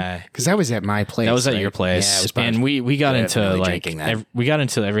that one. Yeah. Because that was at my place. That was at right? your place. Yeah, it was and we got into really like drinking that. we got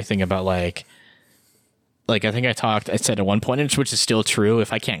into everything about like I think I said at one point, which is still true,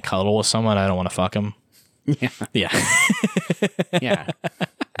 if I can't cuddle with someone, I don't want to fuck them. Yeah. Yeah. Yeah.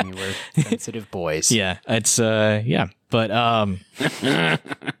 We were sensitive boys. Yeah. It's but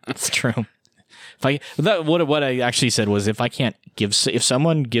it's true. What I actually said was, if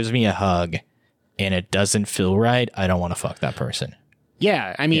someone gives me a hug and it doesn't feel right, I don't want to fuck that person.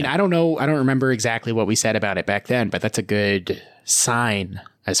 Yeah. I mean, I don't know. I don't remember exactly what we said about it back then, but that's a good sign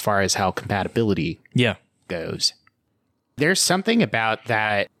as far as how compatibility goes. There's something about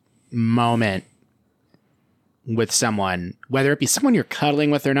that moment with someone, whether it be someone you're cuddling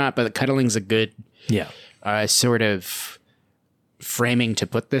with or not, but cuddling's a good sort of framing to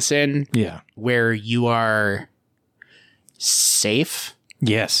put this in. Yeah. Where you are safe.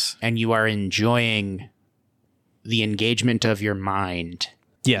 Yes. And you are enjoying the engagement of your mind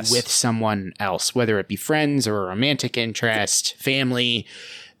with someone else, whether it be friends or a romantic interest, family.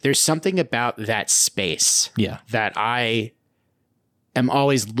 There's something about that space that I am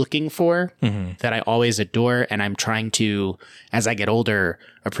always looking for, that I always adore, and I'm trying to, as I get older,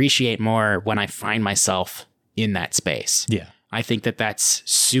 appreciate more when I find myself in that space. Yeah. I think that that's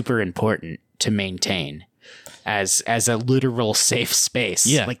super important to maintain as a literal safe space.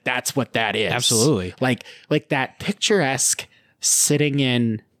 Yeah. Like that's what that is. Absolutely. Like that picturesque sitting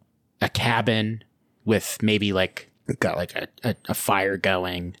in a cabin with maybe got a fire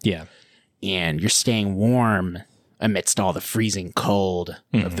going. Yeah. And you're staying warm amidst all the freezing cold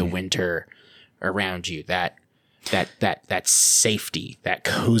of the winter around you. That safety, that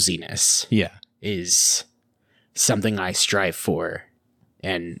coziness is something I strive for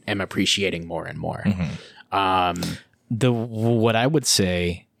and am appreciating more and more. What I would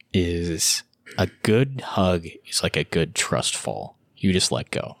say is a good hug is like a good trust fall. You just let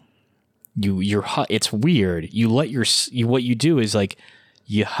go. It's weird. What you do is like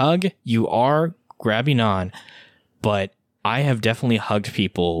you hug, you are grabbing on, but I have definitely hugged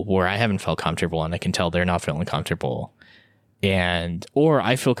people where I haven't felt comfortable and I can tell they're not feeling comfortable. Or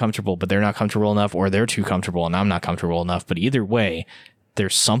I feel comfortable, but they're not comfortable enough, or they're too comfortable and I'm not comfortable enough. But either way,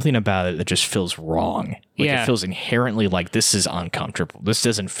 there's something about it that just feels wrong. It feels inherently like this is uncomfortable. This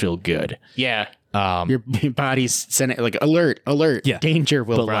doesn't feel good. Yeah. Your body's sending like alert, danger,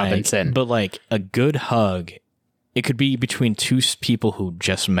 Will Robinson. But like a good hug, it could be between two people who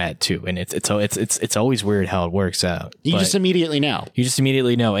just met too, and it's always weird how it works out. You just immediately know.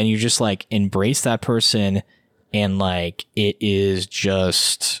 And you just like embrace that person. And like it is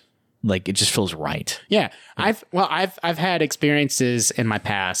just like it just feels right. Yeah, I've had experiences in my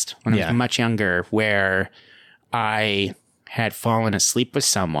past when I was much younger where I had fallen asleep with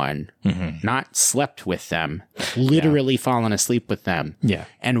someone, not slept with them, literally fallen asleep with them,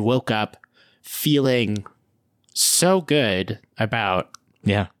 and woke up feeling so good about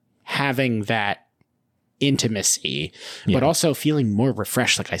having that intimacy, but also feeling more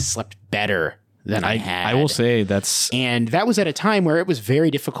refreshed, like I slept better than I had. I will say and that was at a time where it was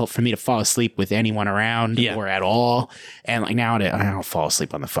very difficult for me to fall asleep with anyone around or at all. And like now I don't fall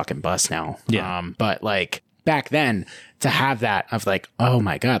asleep on the fucking bus now. But like back then to have that of like, oh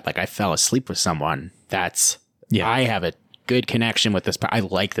my God, like I fell asleep with someone. That's, I have a good connection with this. I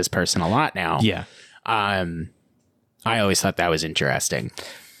like this person a lot now. Yeah. I always thought that was interesting.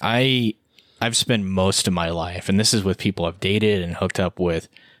 I've spent most of my life, and this is with people I've dated and hooked up with,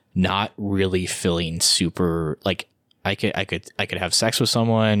 not really feeling super like I could have sex with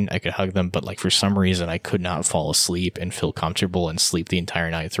someone, I could hug them, but like for some reason I could not fall asleep and feel comfortable and sleep the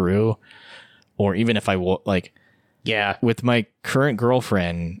entire night through. Or even if I with my current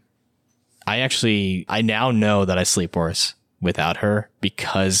girlfriend, I now know that I sleep worse without her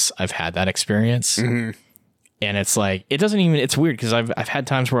because I've had that experience. And it's like it's weird because I've had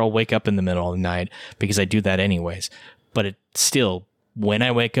times where I'll wake up in the middle of the night because I do that anyways, but it still, when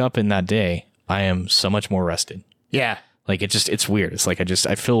I wake up in that day, I am so much more rested. Yeah. Like it's weird. It's like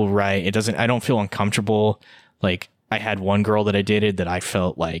I feel right. I don't feel uncomfortable. Like I had one girl that I dated that I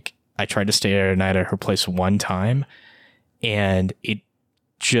felt like I tried to stay at night at her place one time and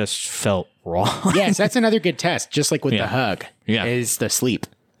just felt wrong. Yes, that's another good test. Just like with the hug, is the sleep.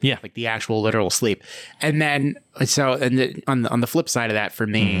 Yeah, like the actual literal sleep. And then on the flip side of that, for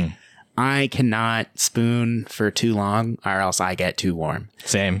me, I cannot spoon for too long, or else I get too warm.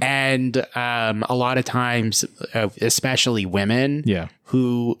 Same. And a lot of times, especially women,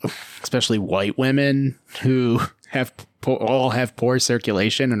 especially white women who all have poor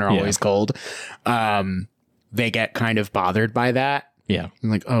circulation and are always cold, they get kind of bothered by that. Yeah. I'm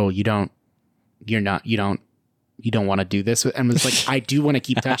like, oh, you don't want to do this. And it's like, I do want to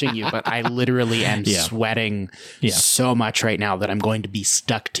keep touching you, but I literally am sweating so much right now that I'm going to be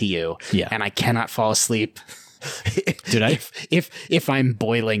stuck to you. Yeah. And I cannot fall asleep. Dude, if I'm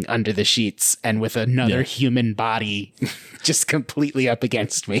boiling under the sheets and with another human body just completely up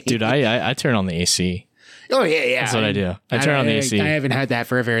against me. Dude, I turn on the AC. Oh yeah. That's what I do. I turn on the AC. I haven't had that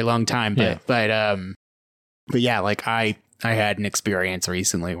for a very long time, but yeah, like I had an experience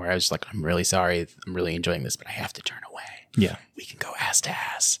recently where I was like, I'm really sorry. I'm really enjoying this, but I have to turn away. Yeah. We can go ass to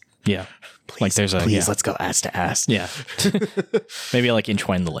ass. Yeah. Please, let's go ass to ass. Yeah. Maybe like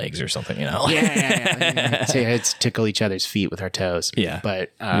entwine the legs or something, you know? Yeah. It's tickle each other's feet with our toes. Yeah.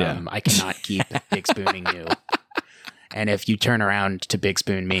 But I cannot keep big spooning you. And if you turn around to big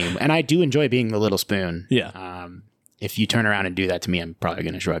spoon me, and I do enjoy being the little spoon. Yeah. If you turn around and do that to me, I'm probably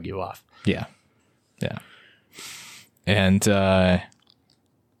going to shrug you off. Yeah. Yeah. And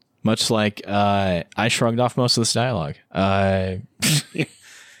much like I shrugged off most of this dialogue. I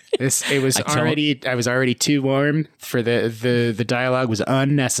was already too warm for the dialogue was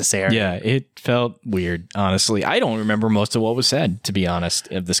unnecessary. Yeah, it felt weird, honestly. I don't remember most of what was said, to be honest,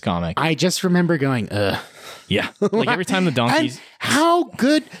 of this comic. I just remember going, ugh. Yeah. Like every time the donkeys. And how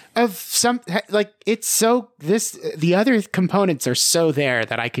good of it's so the other components are so there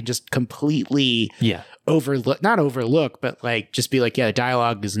that I could just completely not overlook, but like just be like, yeah, the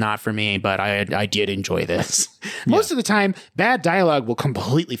dialogue is not for me, but I did enjoy this. Most of the time, bad dialogue will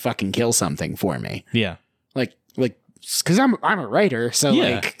completely fucking kill something for me. Yeah. Like because I'm a writer, so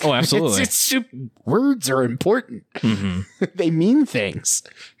like, oh, absolutely, it's words are important. Mm-hmm. They mean things.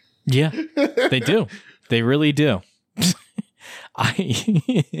 Yeah, they do. They really do.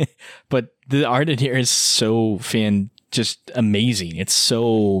 But the art in here is so just amazing. It's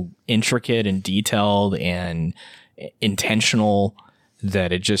so intricate and detailed and intentional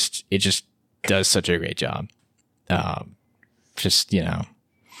that it just does such a great job. Just, you know,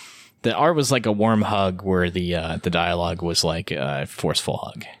 the art was like a warm hug where the dialogue was like a forceful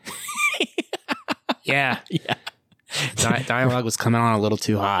hug. Yeah. Dialogue was coming on a little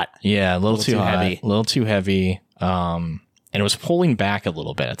too hot. Yeah, a little too heavy. A little too heavy. And it was pulling back a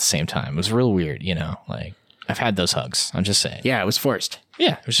little bit at the same time. It was real weird, you know? Like, I've had those hugs. I'm just saying. Yeah, it was forced.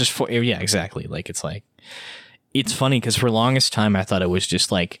 Yeah, it was just yeah, exactly. Like, it's funny because for the longest time, I thought it was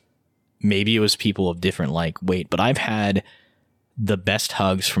just like, maybe it was people of different, like, weight. But I've had the best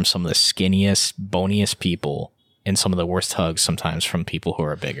hugs from some of the skinniest, boniest people, and some of the worst hugs sometimes from people who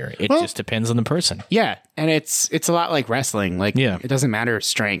are bigger. It just depends on the person. Yeah, and it's a lot like wrestling. Like, it doesn't matter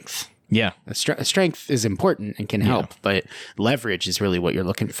strength. Yeah. Strength is important and can help, but leverage is really what you're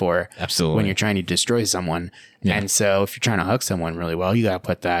looking for. Absolutely. When you're trying to destroy someone. Yeah. And so if you're trying to hug someone really well, you got to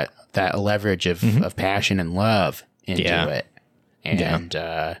put that leverage of passion and love into it. And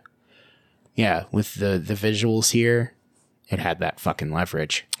with the visuals here, it had that fucking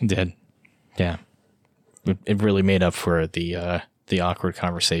leverage. It did. Yeah. It really made up for the awkward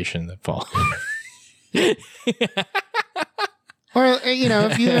conversation that followed. Or, you know,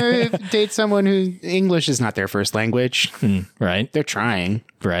 if you date someone who English is not their first language, right? They're trying,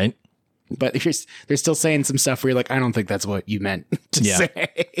 right? But they're still saying some stuff where you're like, I don't think that's what you meant to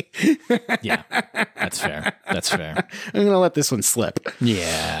say. Yeah, that's fair. That's fair. I'm gonna let this one slip.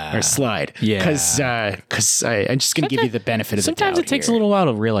 Yeah, or slide. Yeah, because I'm just gonna give you the benefit of the doubt. Sometimes it takes a little while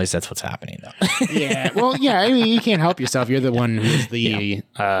to realize that's what's happening, though. Yeah. Well, yeah. I mean, you can't help yourself. You're the one who's the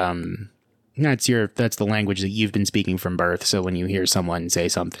that's the language that you've been speaking from birth. So when you hear someone say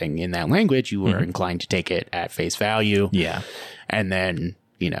something in that language, you are inclined to take it at face value. Yeah, and then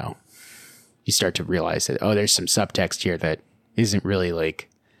you start to realize that, oh, there's some subtext here that isn't really like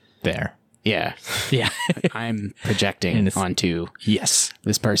there. Yeah. Yeah. I'm projecting onto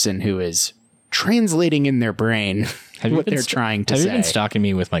this person who is translating in their brain what they're trying to say. Have you been stalking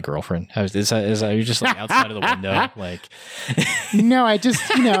me with my girlfriend? Is you just like outside of the window? Like, no, I just,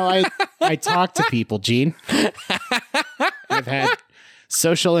 I talk to people, Gene. I've had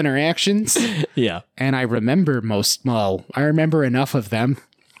social interactions. Yeah. And I remember I remember enough of them.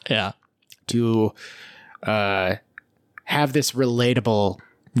 Yeah. To have this relatable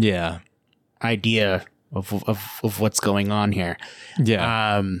idea of what's going on here.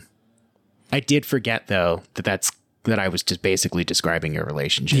 Yeah. I did forget though that I was just basically describing your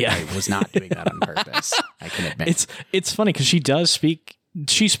relationship. Yeah. I was not doing that on purpose. I can admit. It's funny because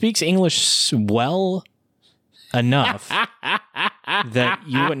she speaks English well enough that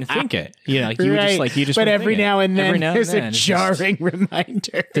you wouldn't think it. You know, like you would just like you just. But wouldn't every think it. now and then, there's a it's jarring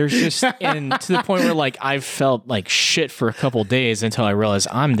reminder. There's just and to the point where like I've felt like shit for a couple days until I realized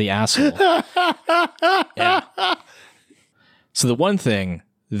I'm the asshole. Yeah. So the one thing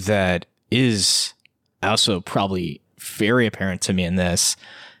that is also probably very apparent to me in this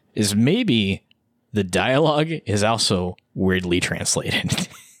is maybe the dialogue is also weirdly translated.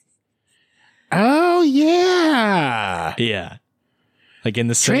 Oh yeah. Yeah. Like in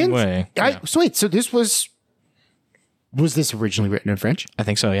the same way. So wait, so this was this originally written in French? I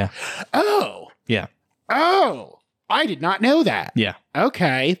think so, yeah. Oh. Yeah. Oh. I did not know that. Yeah.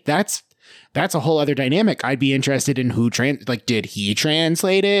 Okay. That's a whole other dynamic. I'd be interested in who did he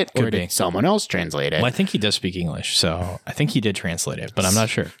translate it or did someone else translate it? Well, I think he does speak English, so I think he did translate it, but I'm not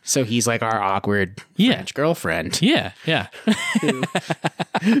sure. So he's like our awkward French girlfriend. Yeah, yeah.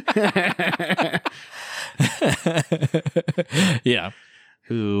 Yeah.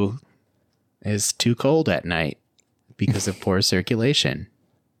 Who is too cold at night because of poor circulation.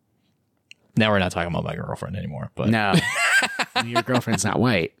 Now we're not talking about my girlfriend anymore, but no, your girlfriend's not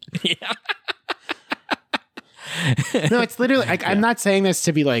white. Yeah. No, it's literally like, I'm not saying this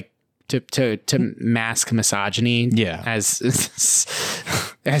to be like to mask misogyny. Yeah. As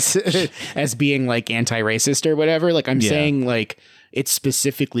being like anti-racist or whatever. Like I'm saying like it's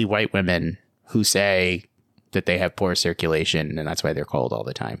specifically white women who say that they have poor circulation and that's why they're cold all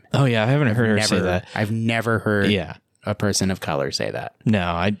the time. Oh yeah, I haven't heard her say that. I've never heard a person of color say that. No,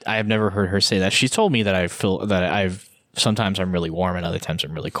 I have never heard her say that. She's told me that I feel that sometimes I'm really warm and other times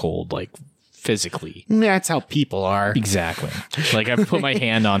I'm really cold, like physically. That's how people are. Exactly. Like I've put my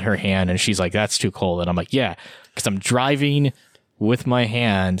hand on her hand and she's like, that's too cold. And I'm like, yeah, because I'm driving with my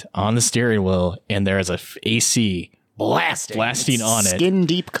hand on the steering wheel and there is a AC blasting on it. Skin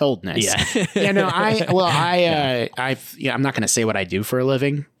deep coldness. Yeah. Yeah, no, I'm not going to say what I do for a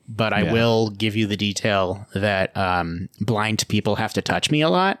living, but I will give you the detail that blind people have to touch me a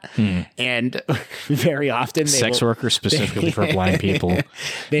lot. And very often sex workers specifically for blind people.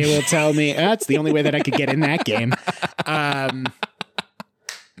 They will tell me, that's the only way that I could get in that game.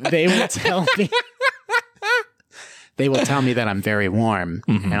 They will tell me that I'm very warm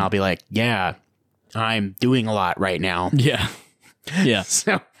and I'll be like, yeah, I'm doing a lot right now. Yeah. Yeah.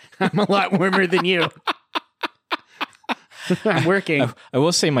 So I'm a lot warmer than you. I'm working. I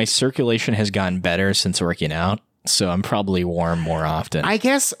will say my circulation has gotten better since working out, so I'm probably warm more often. I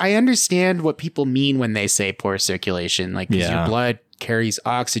guess I understand what people mean when they say poor circulation, like 'cause your blood carries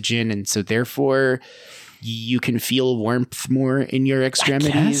oxygen, and so therefore you can feel warmth more in your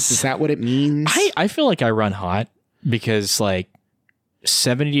extremities. Is that what it means? I feel like I run hot because like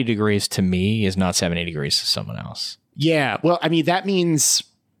 70 degrees to me is not 70 degrees to someone else. Yeah. Well, I mean, that means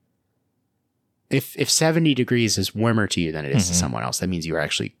if 70 degrees is warmer to you than it is to someone else, that means you're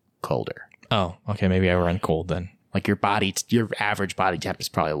actually colder. Oh, okay. Maybe I run cold then. Like your average body temp is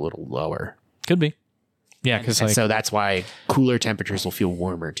probably a little lower. Could be. Yeah. Because so that's why cooler temperatures will feel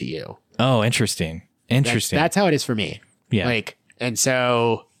warmer to you. Oh, interesting. That's how it is for me. Yeah. Like, and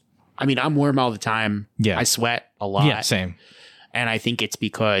so, I mean, I'm warm all the time. Yeah. I sweat a lot. Yeah, same. And I think it's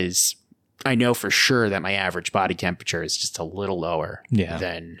because I know for sure that my average body temperature is just a little lower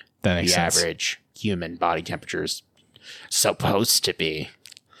than the average human body temperature is supposed to be.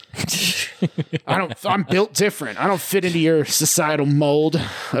 I'm built different. I don't fit into your societal mold.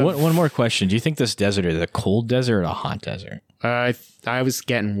 One more question. Do you think this desert is a cold desert or a hot desert? I was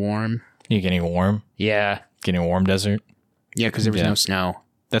getting warm. You getting warm? Yeah. Getting a warm desert? Yeah, because there was no snow.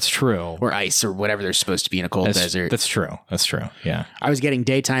 That's true. Or ice or whatever there's supposed to be in a cold desert. That's true. That's true. Yeah. I was getting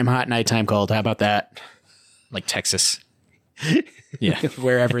daytime hot, nighttime cold. How about that? Like Texas. Yeah.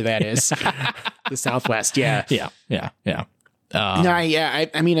 Wherever that is. The Southwest. Yeah. Yeah. Yeah. Yeah.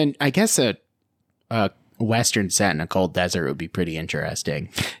 I mean, I guess a Western set in a cold desert would be pretty interesting.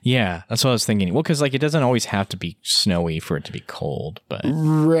 Yeah. That's what I was thinking. Well, because like it doesn't always have to be snowy for it to be cold, but.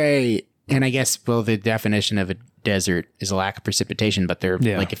 Right. And I guess, well, the definition of a desert is a lack of precipitation, but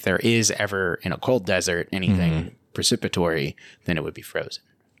like if there is ever in a cold desert anything precipitory, then it would be frozen.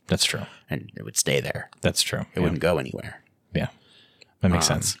 That's true. And it would stay there. That's true. It wouldn't go anywhere. Yeah. That makes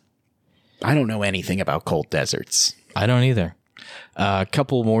sense. I don't know anything about cold deserts. I don't either. A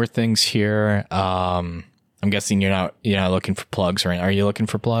couple more things here. I'm guessing you're not looking for plugs, right? Are you looking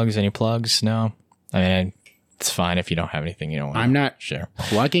for plugs? Any plugs? No. I mean, it's fine if you don't have anything you don't want to I'm not share.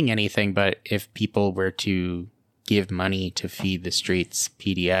 plugging anything, but if people were to give money to Feed the Streets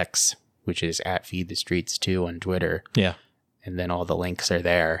PDX, which is at Feed the Streets 2 on Twitter, Yeah. and then all the links are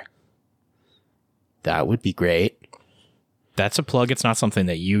there, that would be great. That's a plug. It's not something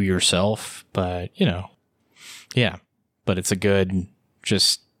that you yourself, but yeah, but it's a good,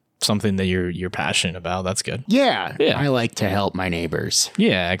 just something that you're passionate about. That's good. Yeah. Yeah. I like to help my neighbors.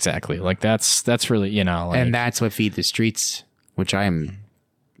 Yeah, exactly. Like that's really, like, And that's what Feed the Streets, which I am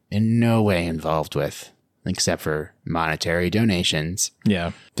in no way involved with, except for monetary donations.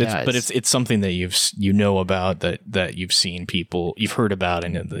 yeah. But it's something that you know about, that you've seen people, you've heard about,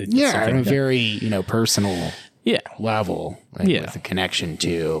 and it's Yeah, something on a that- very, personal level and with a connection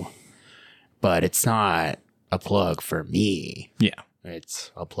to, but it's not a plug for me. yeah. It's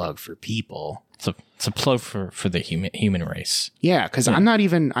a plug for people. It's a plug for the human race. Yeah, because I'm not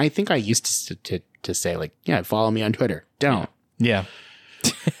even, I think I used to say like, yeah, follow me on Twitter. Don't. Yeah.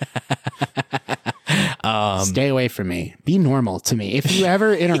 Stay away from me. Be normal to me. If you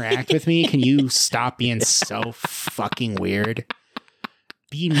ever interact with me, can you stop being so fucking weird?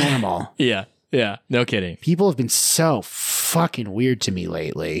 Be normal. Yeah. Yeah. No kidding. People have been so fucking weird to me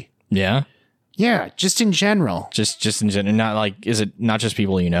lately. Yeah. Yeah, just in general. Just in general, not like, is it not just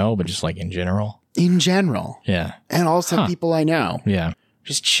people you know, but just like in general? In general. Yeah. And also people I know. Yeah.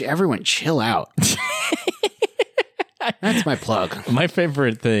 Just everyone chill out. That's my plug. My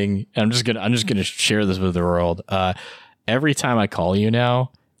favorite thing, I'm just gonna share this with the world. Every time I call you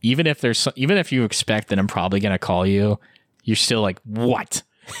now, even if you expect that I'm probably gonna call you, you're still like, what?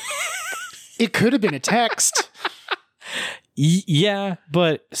 It could have been a text. Yeah,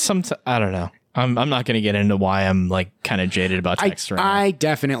 but I don't know. I'm not going to get into why I'm like kind of jaded about text right now. I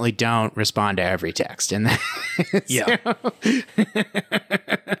definitely don't respond to every text. And Yeah.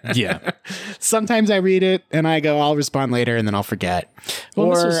 Yeah. Sometimes I read it and I go, I'll respond later, and then I'll forget.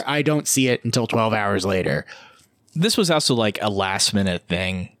 Or I don't see it until 12 hours later. This was also like a last minute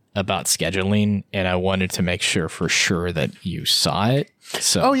thing about scheduling, and I wanted to make sure for sure that you saw it.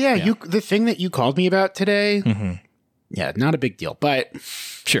 So, the thing that you called me about today. Mm-hmm. Yeah, not a big deal, but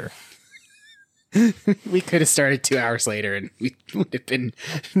sure. we could have started 2 hours later and we would have been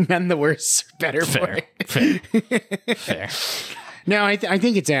none the worse, better for it. Fair. No, I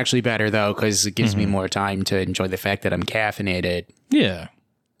think it's actually better though, because it gives me more time to enjoy the fact that I'm caffeinated. Yeah.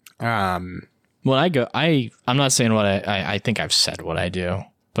 Um, When I'm not saying what I think I've said what I do,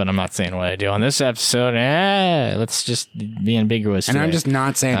 but I'm not saying what I do on this episode. Let's just be ambiguous. and today. I'm just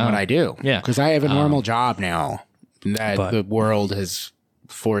not saying what I do. Yeah. Because I have a normal job now that the world has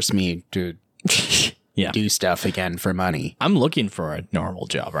forced me to do stuff again for money. I'm looking for a normal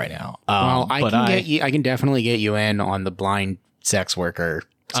job right now. Well, I can definitely get you in on the blind sex worker.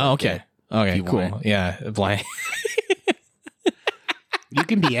 Oh, okay. Okay, you cool. want. Yeah, blind. You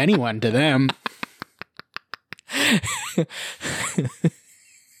can be anyone to them.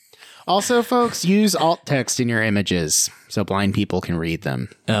 Also, folks, use alt text in your images so blind people can read them.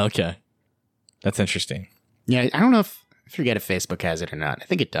 Oh, okay. That's interesting. Yeah, I don't know I forget if Facebook has it or not. I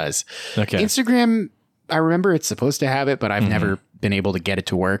think it does. Okay. Instagram, I remember it's supposed to have it, but I've never been able to get it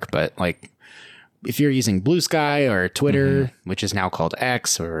to work. But like, if you're using Blue Sky or Twitter, which is now called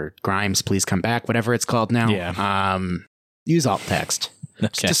X, or Grimes, please come back, whatever it's called now. Yeah. Use alt text.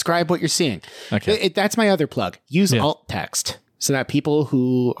 Just Okay. describe what you're seeing. Okay. That's my other plug. Use alt text so that people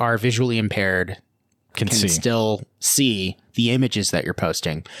who are visually impaired Can can see. still see the images that you're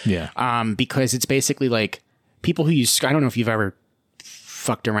posting. Yeah. Because it's basically like people who use, I don't know if you've ever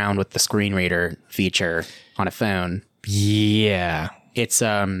fucked around with the screen reader feature on a phone. Yeah. It's,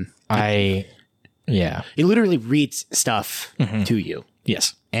 Yeah. it literally reads stuff to you.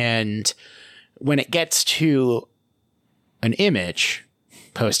 Yes. And when it gets to an image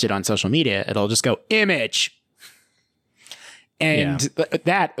posted on social media, it'll just go image. And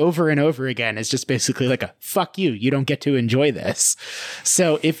that over and over again is just basically like a fuck you. You don't get to enjoy this.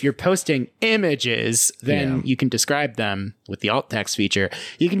 So if you're posting images, then you can describe them with the alt text feature.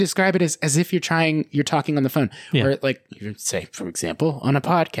 You can describe it as if you're talking on the phone. Yeah. Or like, you say, for example, on a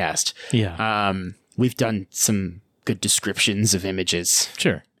podcast. Yeah. We've done some good descriptions of images.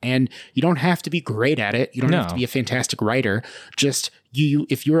 Sure. And you don't have to be great at it. You don't have to be a fantastic writer. Just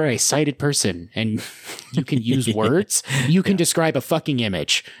if you're a sighted person and you can use words, you can describe a fucking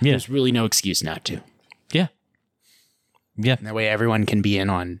image. Yeah. There's really no excuse not to. Yeah. Yeah. And that way everyone can be in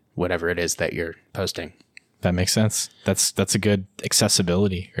on whatever it is that you're posting. That makes sense. That's a good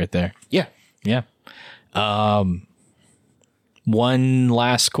accessibility right there. Yeah. Yeah. One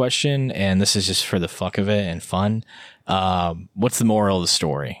last question, and this is just for the fuck of it and fun. What's the moral of the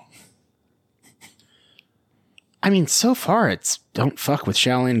story? I mean, so far it's don't fuck with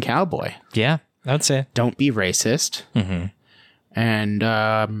Shaolin Cowboy. Yeah, I would say. Don't be racist. Mm-hmm. And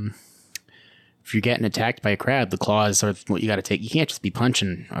if you're getting attacked by a crab, the claws are what you got to take. You can't just be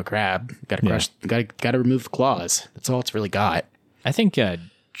punching a crab. You got to crush. Got to remove the claws. That's all it's really got. I think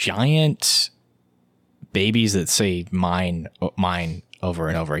giant babies that say mine over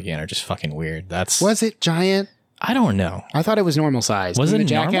and over again are just fucking weird. Was it giant? I don't know. I thought it was normal size. Was it the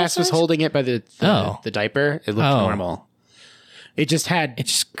normal jackass was size? holding it by the diaper? It looked normal. It just had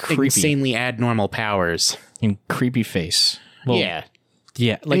insanely abnormal powers. And creepy face. Well, yeah.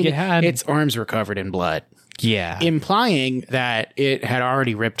 Yeah. Like it had... Its arms were covered in blood. Yeah. Implying that it had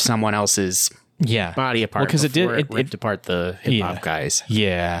already ripped someone else's body apart because it ripped apart the hip-hop guys.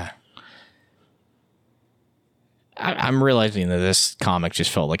 Yeah. I'm realizing that this comic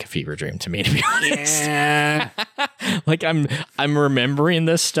just felt like a fever dream to me, to be honest. Yeah. Like I'm remembering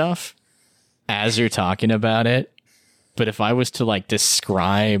this stuff as you're talking about it, but if I was to like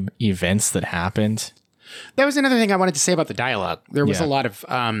describe events that happened, that was another thing I wanted to say about the dialogue. There was a lot of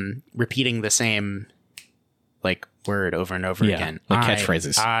repeating the same like word over and over again, like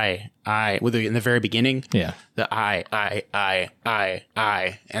catchphrases. In the very beginning, the I,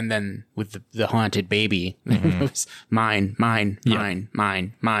 and then with the haunted baby, it was mine.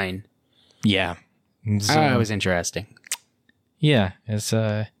 Yeah, So, it was interesting. Yeah, it's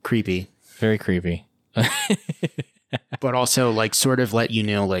creepy, very creepy, but also like sort of let you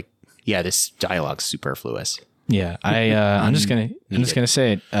know, like, yeah, this dialogue's superfluous. Yeah, I'm just gonna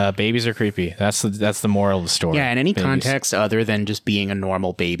say it. Babies are creepy. That's the moral of the story. Yeah, in any context other than just being a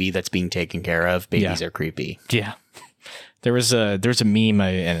normal baby that's being taken care of, babies are creepy. Yeah, there's a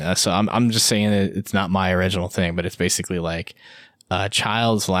meme, so I'm just saying that it's not my original thing, but it's basically like a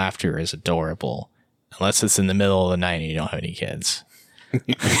child's laughter is adorable unless it's in the middle of the night and you don't have any kids.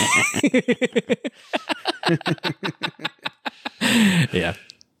 Yeah.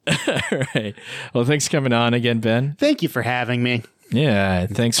 All right. Well, thanks for coming on again, Ben. Thank you for having me. Yeah.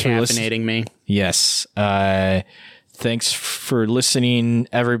 Thanks for caffeinating me. Yes. Thanks for listening,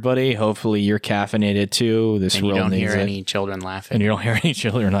 everybody. Hopefully you're caffeinated too. And you don't hear any children laughing. And you don't hear any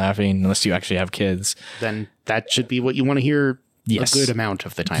children laughing unless you actually have kids. Then that should be what you want to hear a good amount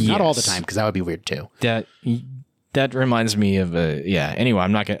of the time. Not all the time, because that would be weird too. That reminds me of anyway,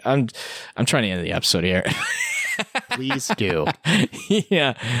 I'm trying to end the episode here. Please do.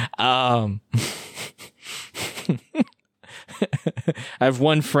 Yeah. I have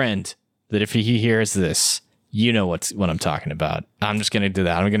one friend that if he hears this, you know what I'm talking about. I'm just going to do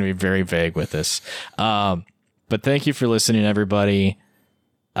that. I'm going to be very vague with this. But thank you for listening, everybody.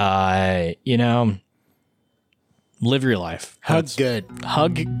 Live your life. Hug good.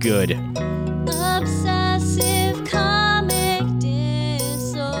 Hug good.